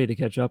George Kennedy to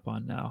catch up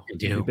on now. I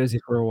do. He'll be busy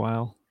for a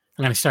while.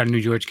 I'm going to start a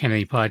new George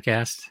Kennedy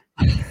podcast.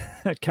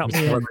 Count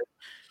me in.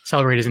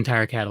 Celebrate his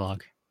entire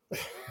catalog.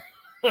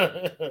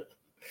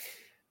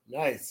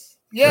 Nice.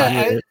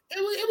 Yeah, it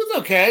was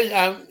okay.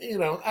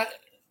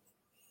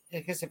 I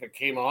guess if it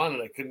came on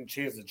and I couldn't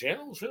change the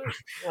channel, sure.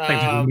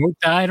 Like the remote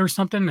died or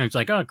something, and it's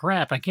like, oh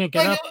crap, I can't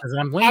get up because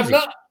I'm lazy.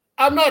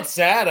 I'm not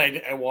sad.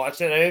 I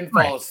watched it. I didn't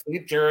fall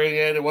asleep during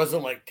it. It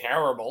wasn't like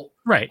terrible.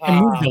 Right. It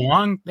moved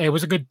along. It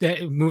was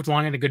it moved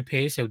along at a good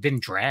pace. It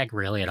didn't drag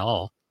really at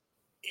all.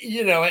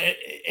 You know,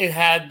 it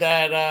had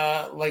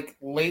that like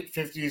late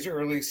 50s,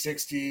 early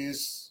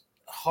 60s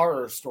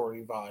horror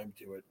story vibe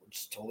to it,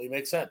 which totally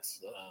makes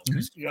sense.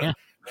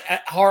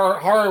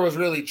 Horror was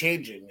really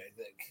changing, I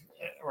think,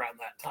 around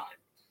that time.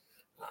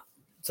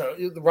 So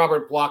the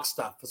Robert Bloch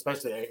stuff,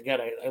 especially, again,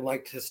 I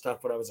liked his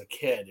stuff when I was a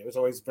kid. It was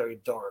always very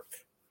dark.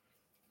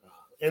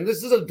 And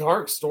this is a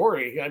dark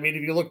story. I mean,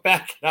 if you look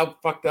back at how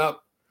fucked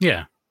up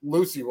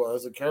Lucy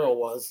was and Carol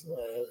was,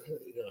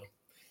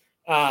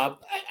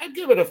 I'd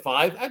give it a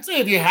 5. I'd say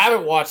if you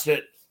haven't watched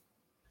it,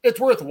 it's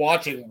worth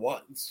watching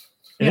once.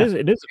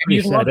 It is a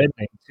pretty sad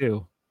ending,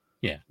 too.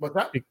 Yeah. What's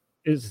that?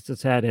 It's a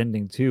sad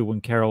ending, too, when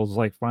Carol's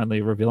like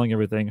finally revealing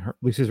everything.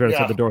 Lucy's right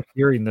outside the door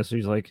hearing this. She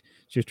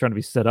was trying to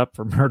be set up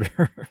for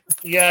murder.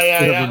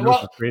 Yeah.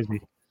 Well,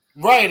 crazy.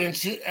 Right, and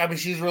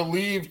she's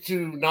relieved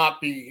to not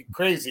be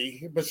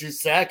crazy, but she's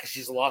sad because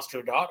she's lost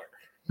her daughter.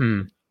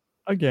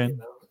 Again. You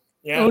know?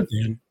 Yeah.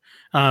 Again.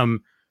 I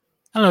don't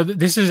know.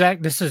 This is. I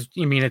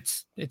mean,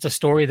 it's a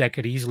story that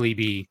could easily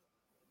be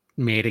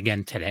made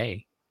again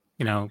today.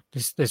 You know,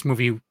 this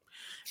movie,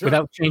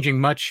 without changing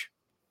much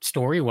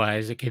story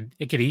wise, it could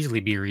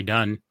easily be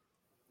redone.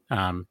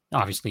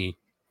 Obviously,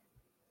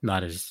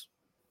 not as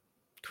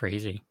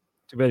crazy.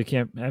 Too bad you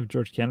can't have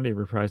George Kennedy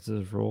reprise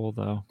his role,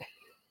 though.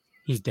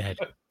 He's dead.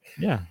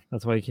 Yeah,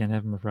 that's why you can't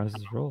have him reprise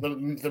his role.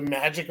 The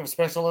magic of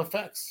special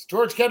effects.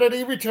 George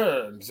Kennedy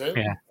returns.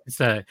 Yeah, it's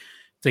the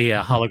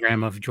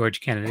hologram of George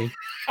Kennedy.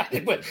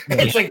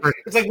 it's like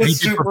this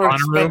super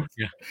expensive.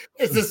 Yeah.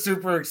 It's a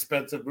super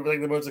expensive movie,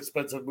 like the most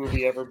expensive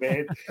movie ever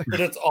made, but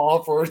it's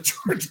all for a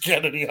George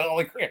Kennedy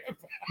hologram.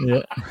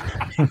 Yeah,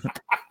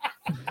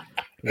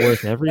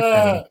 worth every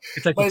penny.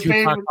 It's like the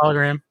Tupac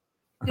hologram,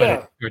 but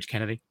yeah. George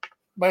Kennedy.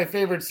 My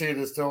favorite scene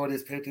is still when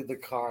he's painting the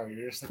car.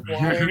 You're just like,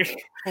 why?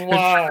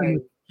 Why?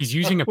 He's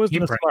using a Wasn't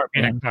a paper smart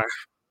in a man. car.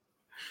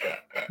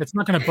 It's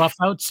not going to buff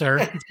out, sir.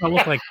 It's going to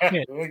look like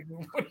shit. Like,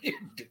 what are you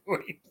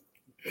doing?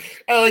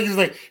 I like he's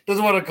like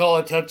doesn't want to call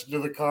attention to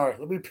the car.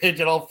 Let me paint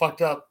it all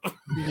fucked up.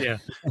 Yeah.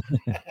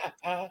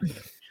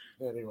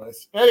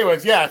 Anyways,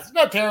 yeah, it's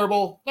not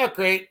terrible, not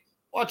great.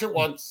 Watch it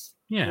once.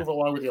 Yeah. Move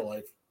along with your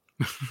life.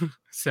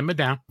 Simmer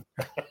down.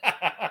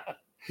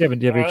 Kevin,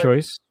 do you have your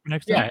choice for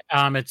next time?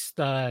 Yeah. It's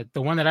the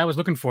one that I was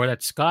looking for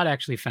that Scott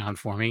actually found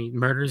for me.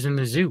 Murders in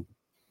the Zoo.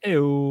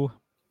 Ew.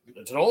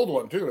 It's an old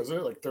one too, isn't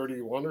it? Like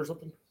 31 or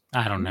something.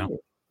 I don't know.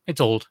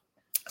 It's old.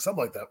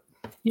 Something like that.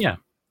 Yeah.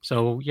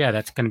 So yeah,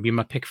 that's going to be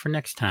my pick for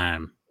next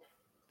time.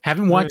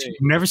 Haven't watched it.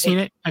 Never seen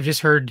it. I've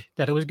just heard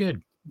that it was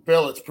good.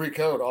 Bill, it's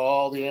pre-code.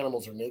 All the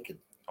animals are naked.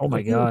 Oh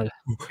my god.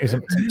 Is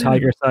it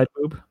tiger side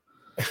boob?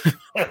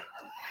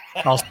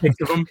 All 6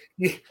 of them.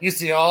 You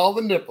see all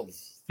the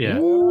nipples. Yeah.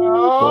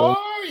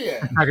 Oh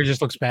yeah. Tiger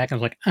just looks back and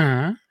is like,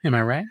 am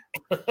I right?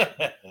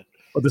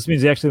 Well, this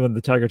means actually when the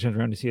tiger turns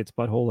around, you see its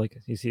butthole, like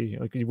you see,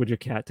 like would your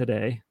cat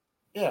today?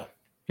 Yeah.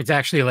 It's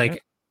actually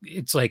like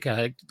it's like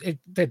that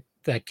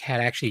cat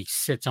actually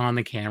sits on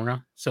the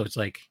camera, so it's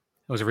like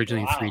it was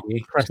originally in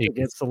 3D. Pressed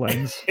against the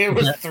lens. It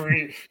was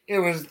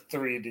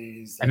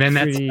 3Ds. And then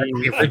that's the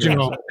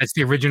original. That's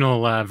the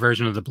original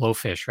version of the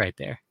blowfish right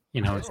there.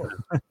 You know, it's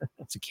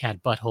a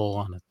cat butthole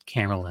on a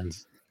camera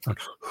lens.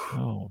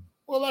 Oh,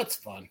 well, that's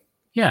fun.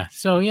 Yeah.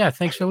 So yeah,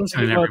 thanks for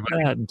listening,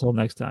 everybody. Until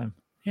next time.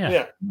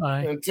 Yeah.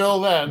 Bye. Until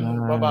then,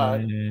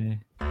 bye-bye.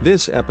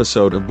 This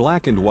episode of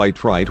Black and White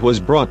Fright was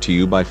brought to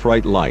you by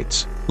Fright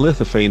Lights,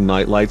 lithophane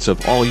nightlights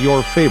of all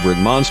your favorite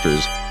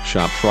monsters.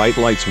 Shop Fright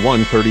Lights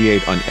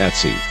 138 on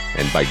Etsy,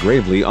 and by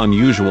Gravely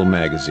Unusual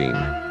Magazine,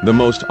 the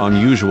most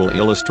unusual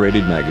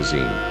illustrated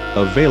magazine.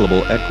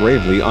 Available at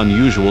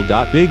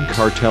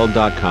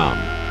gravelyunusual.bigcartel.com.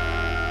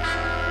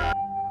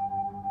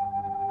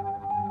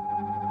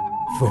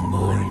 For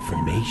more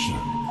information,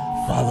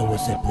 follow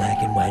us at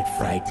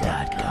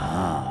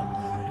blackandwhitefright.com.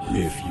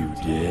 If you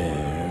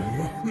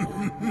dare.